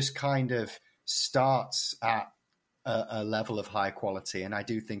 It just kind of starts at a level of high quality, and I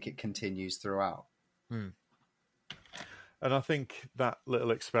do think it continues throughout. And I think that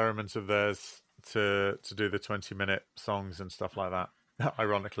little experiment of theirs to do the 20-minute songs and stuff like that,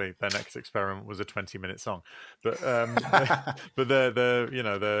 ironically, their next experiment was a 20-minute song, but their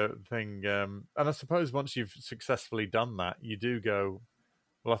thing, and I suppose once you've successfully done that, you do go,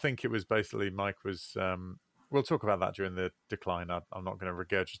 well, I think it was basically Mike was, we'll talk about that during the decline. I'm not going to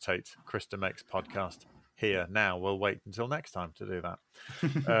regurgitate Krista Make's podcast here now. We'll wait until next time to do that.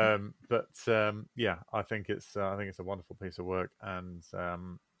 Yeah, I think it's a wonderful piece of work, and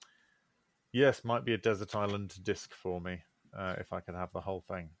yes, might be a Desert Island disc for me. If I could have the whole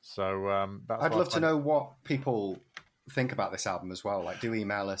thing. So that's I'd love to know what people think about this album as well. Like, do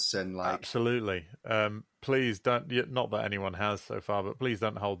email us and like... Absolutely. Please don't, not that anyone has so far, but please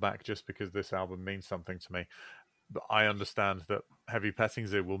don't hold back just because this album means something to me. But I understand that Heavy Petting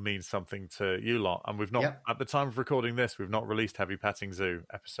Zoo will mean something to you lot. And we've not, at the time of recording this, we've not released Heavy Petting Zoo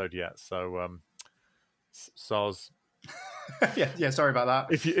episode yet. So, soz... yeah, sorry about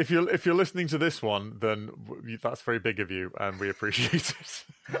that. If you're listening to this one, then that's very big of you, and we appreciate it.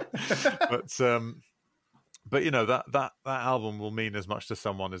 But you know, that album will mean as much to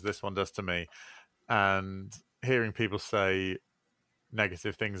someone as this one does to me. And hearing people say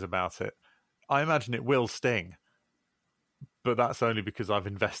negative things about it, I imagine it will sting. But that's only because I've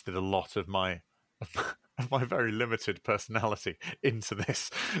invested a lot of my my very limited personality into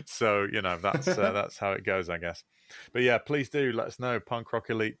this. So, that's how it goes, I guess. But yeah, please do let us know.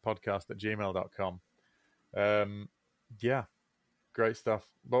 punkrockelitepodcast@gmail.com. Yeah, great stuff.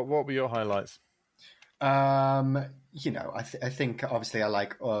 What were your highlights? I think obviously I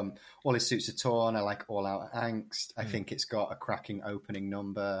like All His Suits Are Torn. I like All Out Angst. I think it's got a cracking opening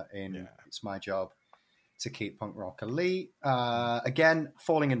number in It's My Job to Keep Punk Rock Elite. Again,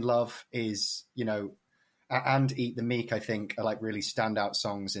 Falling in Love is, and Eat the Meek, I think, are like really standout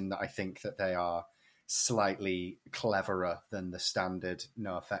songs in that I think that they are slightly cleverer than the standard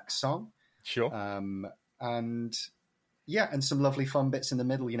NoFX song. Sure. And some lovely fun bits in the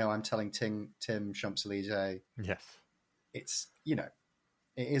middle. I'm telling Tim Champs-Élysées. Yes. It's, it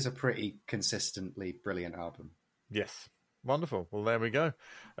is a pretty consistently brilliant album. Yes. Wonderful. Well, there we go.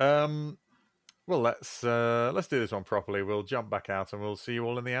 Well, let's do this one properly. We'll jump back out and we'll see you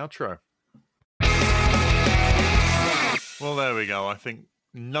all in the outro. Well, there we go. I think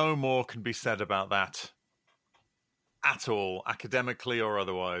no more can be said about that at all, academically or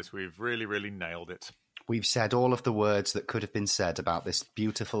otherwise. We've really, really nailed it. We've said all of the words that could have been said about this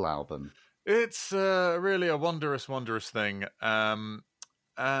beautiful album. It's really a wondrous, wondrous thing. Have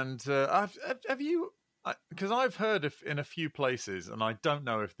you... Because I've heard in a few places, and I don't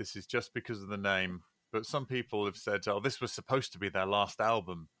know if this is just because of the name, but some people have said, oh, this was supposed to be their last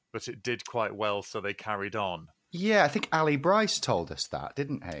album, but it did quite well, so they carried on. Yeah, I think Ali Bryce told us that,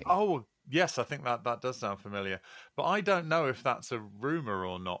 didn't he? Oh, yes, I think that does sound familiar. But I don't know if that's a rumor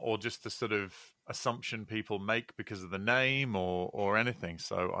or not, or just the sort of assumption people make because of the name or anything.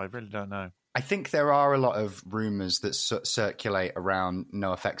 So I really don't know. I think there are a lot of rumors that circulate around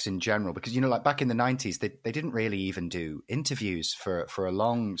NoFX in general, because, like back in the 90s, they didn't really even do interviews for a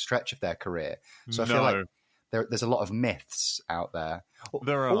long stretch of their career. So I feel like there's a lot of myths out there.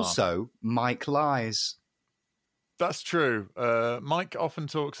 There are. Also, Mike lies. That's true. Mike often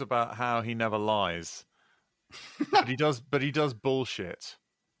talks about how he never lies, but he does bullshit.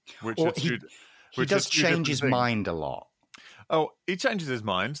 He does change his mind a lot. Oh, he changes his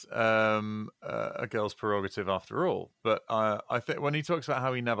mind. A girl's prerogative, after all. But I think when he talks about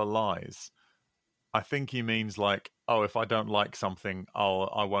how he never lies, I think he means like, oh, if I don't like something,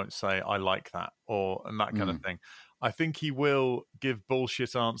 I won't say I like that and that kind of thing. I think he will give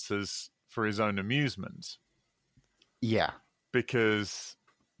bullshit answers for his own amusement. Yeah, because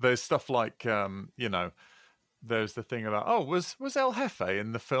there's stuff like there's the thing about was El Jefe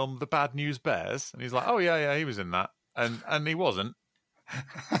in the film The Bad News Bears, and he's like, oh yeah, he was in that. And he wasn't.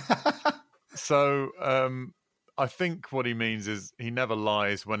 So I think what he means is he never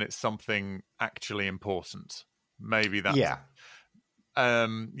lies when it's something actually important. Maybe that's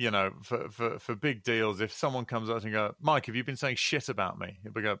for big deals. If someone comes up and go, Mike, have you been saying shit about me?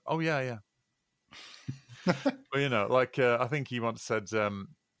 He'll go, oh yeah. Well, I think he once said,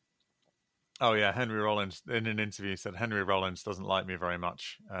 Henry Rollins in an interview said Henry Rollins doesn't like me very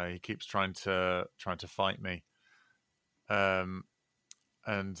much. He keeps trying to fight me. And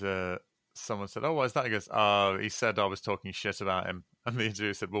someone said, "Oh, why is that?" He goes, "Oh, he said I was talking shit about him." And the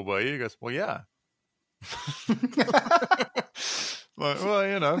interviewer said, "Well, were you?" He goes, "Well, yeah."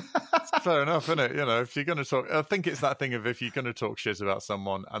 It's fair enough, isn't it? If you're going to talk, I think it's that thing of if you're going to talk shit about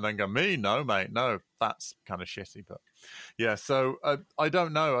someone and then go, "Me, no, mate, no," that's kind of shitty. But yeah, so I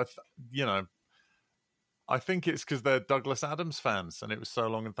don't know. I think it's because they're Douglas Adams fans, and it was so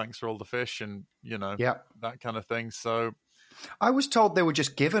long and thanks for all the fish, and that kind of thing. So I was told they were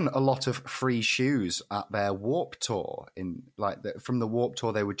just given a lot of free shoes at their Warped Tour. From the Warped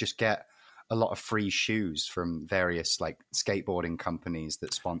Tour, they would just get a lot of free shoes from various skateboarding companies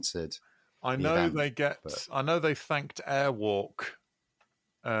that sponsored. I know they thanked Airwalk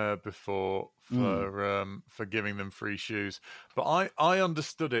before for giving them free shoes, but I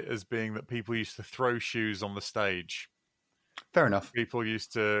understood it as being that people used to throw shoes on the stage. Fair enough. People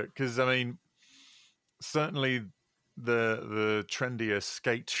used to, because I mean, certainly the trendier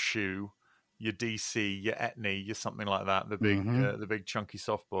skate shoe, your DC, your Etny, your something like that, the big chunky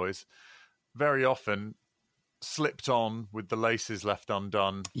soft boys, very often slipped on with the laces left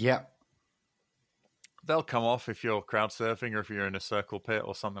undone. Yeah. They'll come off if you're crowd surfing or if you're in a circle pit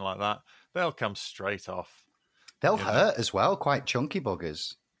or something like that. They'll come straight off. They'll hurt as well, quite chunky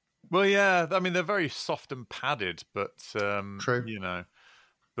buggers. Well, yeah, I mean, they're very soft and padded, but true.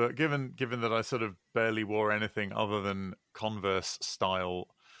 But given that I sort of barely wore anything other than Converse style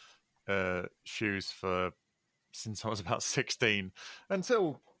shoes since I was about 16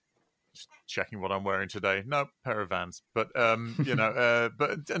 until just checking what I'm wearing today. No, pair of Vans. But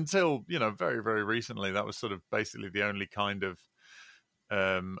but until very, very recently, that was sort of basically the only kind of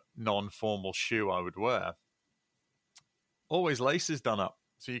non-formal shoe I would wear, always laces done up.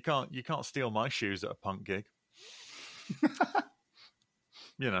 So you can't steal my shoes at a punk gig.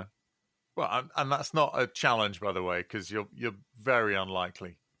 Well, and that's not a challenge, by the way, because you're very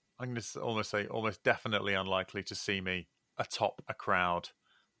unlikely. I'm going to almost say almost definitely unlikely to see me atop a crowd.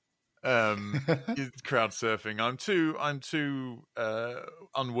 Crowd surfing. I'm too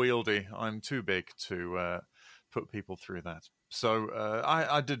unwieldy. I'm too big to put people through that. So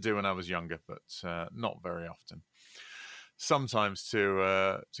I did do when I was younger, but not very often. Sometimes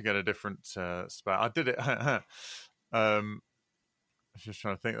to get a different spot. I did it. I was just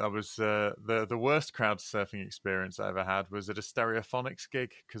trying to think. That was the worst crowd surfing experience I ever had was at a Stereophonics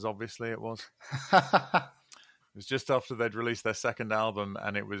gig, because obviously it was. It was just after they'd released their second album,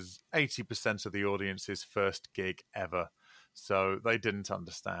 and it was 80% of the audience's first gig ever. So they didn't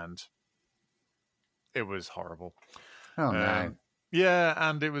understand. It was horrible. Oh, no. Yeah,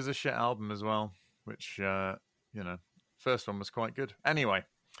 and it was a shit album as well, which, first one was quite good. Anyway,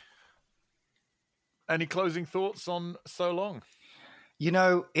 any closing thoughts on So Long?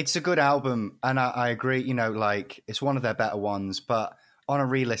 It's a good album, and I agree, it's one of their better ones, but on a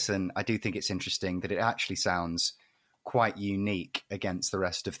re-listen, I do think it's interesting that it actually sounds quite unique against the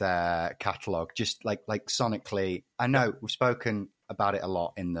rest of their catalogue, just like sonically. I know we've spoken about it a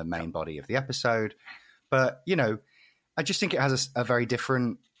lot in the main body of the episode, but, I just think it has a very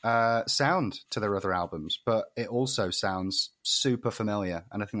different sound to their other albums, but it also sounds super familiar,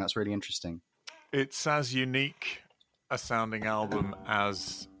 and I think that's really interesting. It's as unique a sounding album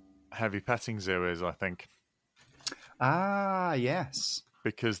as Heavy Petting Zoo is, I think. Ah, yes.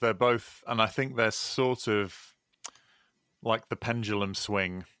 Because they're both, and I think they're sort of like the pendulum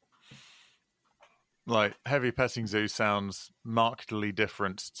swing. Like Heavy Petting Zoo sounds markedly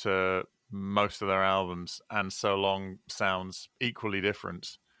different to most of their albums, and So Long sounds equally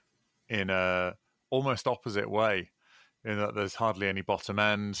different in a almost opposite way, in that there's hardly any bottom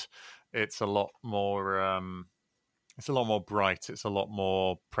end. It's a lot more bright. It's a lot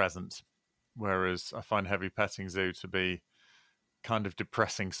more present. Whereas I find Heavy Petting Zoo to be kind of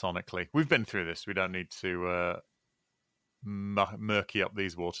depressing sonically. We've been through this. We don't need to murky up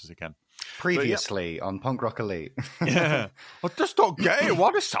these waters again. Previously on Punk Rock Elite. Yeah. I just don't get it.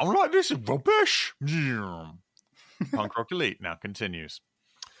 Why does it sound like this? Rubbish. Punk Rock Elite now continues.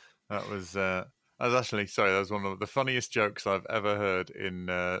 That was actually, sorry, that was one of the funniest jokes I've ever heard in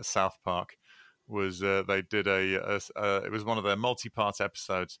South Park. Was they did it was one of their multi-part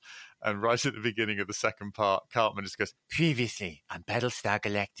episodes, and right at the beginning of the second part, Cartman just goes, "Previously on Battlestar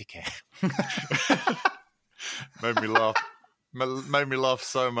Galactica." made me laugh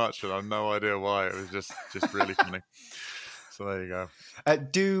so much, and I have no idea why. It was just really funny. So there you go.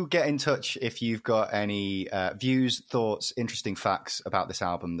 Do get in touch if you've got any views, thoughts, interesting facts about this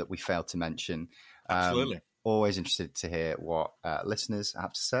album that we failed to mention. Absolutely. Always interested to hear what listeners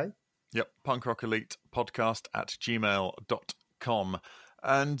have to say. Yep, Punk Rock Elite podcast at gmail.com.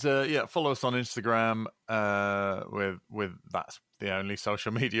 And follow us on Instagram with that's the only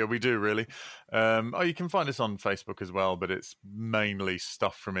social media we do, really. You can find us on Facebook as well, but it's mainly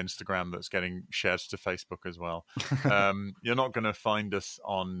stuff from Instagram that's getting shared to Facebook as well. You're not going to find us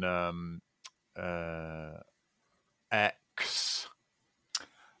on X.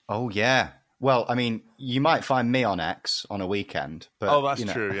 Oh, yeah. Well, I mean, you might find me on X on a weekend, but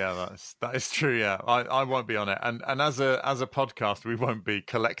that's true. Yeah, that is true. Yeah, I won't be on it, and as a podcast, we won't be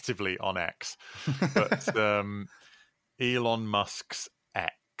collectively on X, but Elon Musk's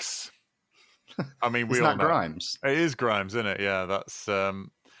X. I mean, we all know Grimes. It is Grimes, isn't it? Yeah, that's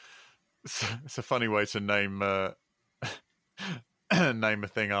it's a funny way to name name a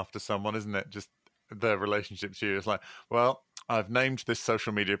thing after someone, isn't it? Just their relationship to you. It's like, well, I've named this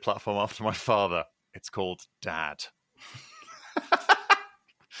social media platform after my father. It's called Dad.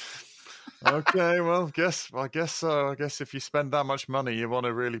 Okay, well, I guess so. I guess if you spend that much money, you want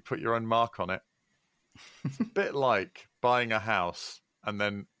to really put your own mark on it. It's a bit like buying a house and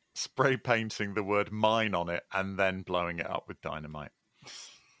then spray painting the word mine on it and then blowing it up with dynamite.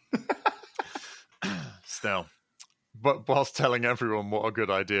 Still. But whilst telling everyone what a good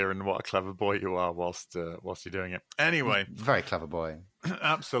idea and what a clever boy you are whilst you're doing it. Anyway. Very clever boy.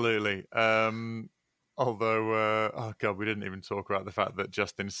 Absolutely. Although, we didn't even talk about the fact that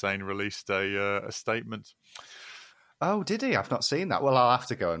Justin Sane released a statement. Oh, did he? I've not seen that. Well, I'll have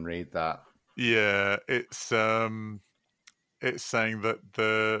to go and read that. Yeah, it's saying that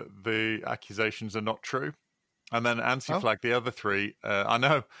the accusations are not true. And then Anti-Flag, the other three, I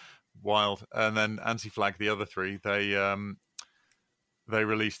know, wild. And then Anti-Flag, the other three, they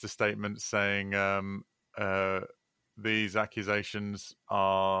released a statement saying these accusations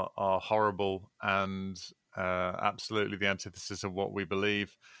are horrible and absolutely the antithesis of what we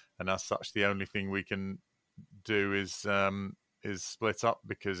believe, and as such, the only thing we can do is split up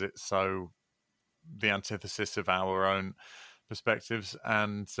because it's so the antithesis of our own perspectives.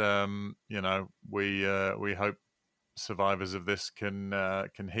 And we hope survivors of this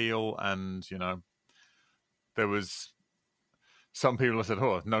can heal. And there was some people who said,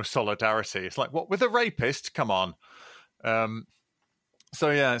 "Oh, no solidarity." It's like, what, with a rapist? Come on. So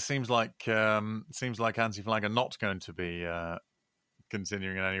yeah, it seems like Anti-Flag are not going to be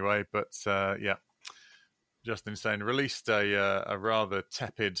continuing in any way. But yeah, Just Insane released a rather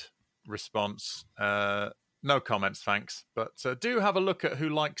tepid response. No comments, thanks. But do have a look at who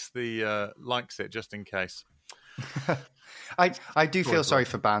likes it, just in case. I do feel sorry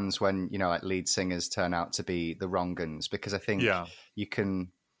for bands when like lead singers turn out to be the wrong uns, because I think you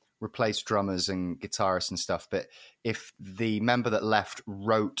can replace drummers and guitarists and stuff, but if the member that left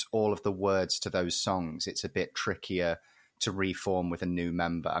wrote all of the words to those songs, it's a bit trickier to reform with a new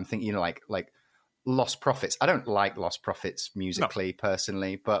member. I'm thinking like Lost Prophets. I don't like Lost Prophets musically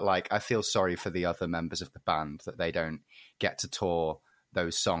personally, but I feel sorry for the other members of the band that they don't get to tour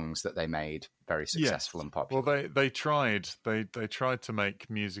those songs that they made very successful and popular. Well, they tried to make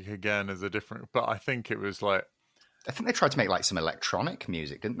music again as a different, but I think it was I think they tried to make some electronic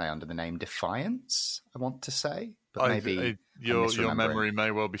music, didn't they, under the name Defiance, I want to say. But maybe your memory may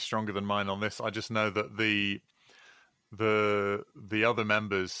well be stronger than mine on this. I just know that the other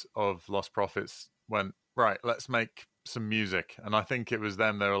members of Lost Prophets went, right, let's make some music. And I think it was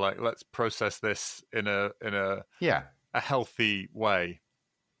them, they were like, let's process this in a healthy way.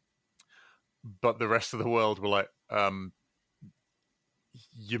 But the rest of the world were like,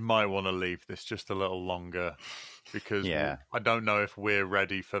 you might want to leave this just a little longer, because I don't know if we're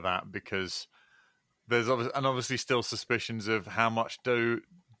ready for that, because there's obviously still suspicions of how much do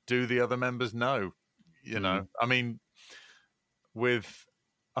the other members know. I mean, the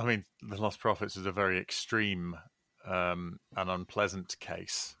Lost Prophets is a very extreme and unpleasant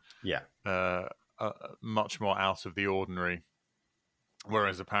case. Much more out of the ordinary.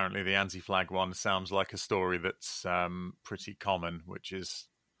 Whereas apparently the Anti-Flag one sounds like a story that's pretty common, which is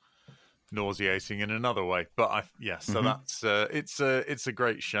nauseating in another way. But so that's it's a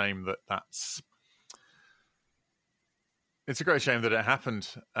great shame it's a great shame that it happened,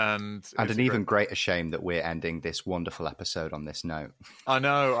 and an even greater shame that we're ending this wonderful episode on this note. I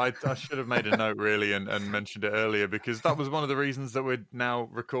know. I should have made a note really and mentioned it earlier, because that was one of the reasons that we're now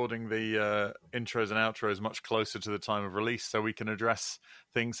recording the intros and outros much closer to the time of release, so we can address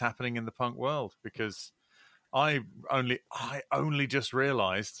things happening in the punk world. Because I only just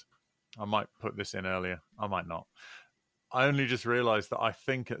realised, I might put this in earlier, I might not. I only just realised that I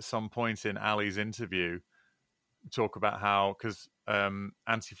think at some point in Ali's interview, talk about how, because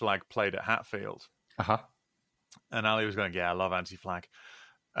Anti-Flag played at Hatfield, and Ali was going, "Yeah, I love Anti-Flag,"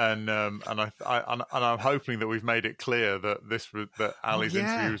 and I'm hoping that we've made it clear that that Ali's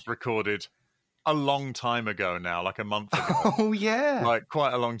interview was recorded a long time ago now, like a month ago. Oh yeah, like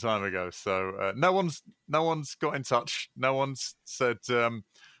quite a long time ago. So no one's got in touch. No one's said,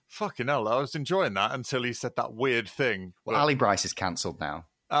 "Fucking hell, I was enjoying that," until he said that weird thing. Well, Ali Bryce is cancelled now.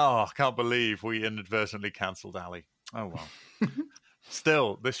 Oh, I can't believe we inadvertently cancelled Ali. Oh, well.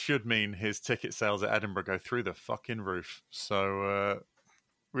 Still, this should mean his ticket sales at Edinburgh go through the fucking roof. So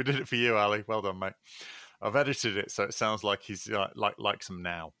we did it for you, Ali. Well done, mate. I've edited it so it sounds like he's like some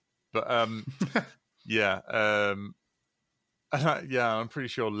now. But I'm pretty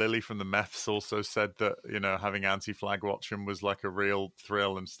sure Lily from the Meths also said that, having Anti-Flag watch him was like a real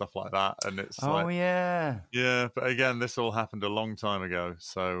thrill and stuff like that. And it's yeah. But again, this all happened a long time ago.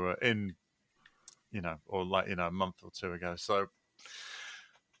 So a month or two ago. So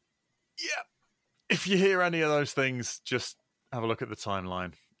yeah, if you hear any of those things, just have a look at the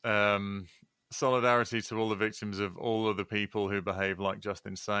timeline. Solidarity to all the victims of all of the people who behave like Just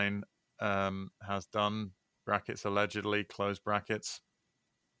Insane has done. Brackets allegedly, close brackets,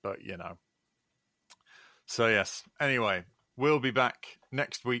 but so yes, anyway, we'll be back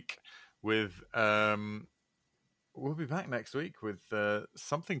next week with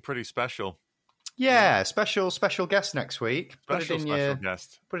something pretty special. Special guest next week. Special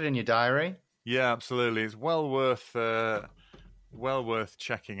guest. Put it in your diary. Yeah, absolutely. It's well worth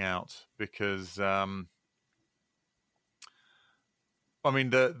checking out, because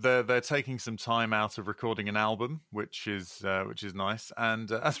they're taking some time out of recording an album, which is nice.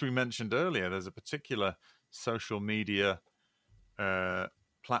 And as we mentioned earlier, there's a particular social media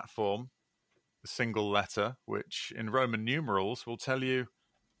platform, the Single Letter, which in Roman numerals will tell you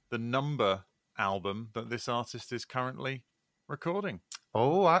the number album that this artist is currently recording.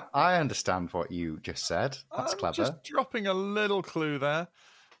 Oh, I understand what you just said. That's clever. Just dropping a little clue there.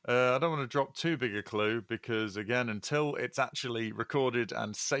 I don't want to drop too big a clue because, again, until it's actually recorded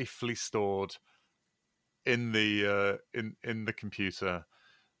and safely stored in the computer,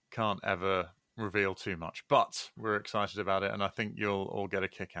 can't ever reveal too much. But we're excited about it, and I think you'll all get a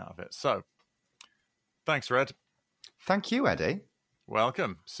kick out of it. So, thanks, Red. Thank you, Eddie.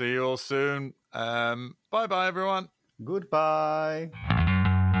 Welcome. See you all soon. Bye-bye, everyone. Goodbye.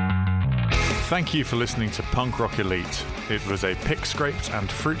 Thank you for listening to Punk Rock Elite. It was a Pick Scraped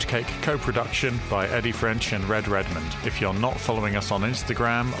and Fruitcake co-production by Eddie French and Red Redmond. If you're not following us on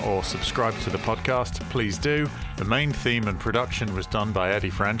Instagram or subscribed to the podcast, please do. The main theme and production was done by Eddie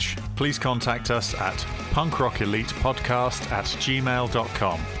French. Please contact us at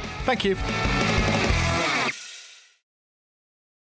punkrockelitepodcast@gmail.com. Thank you.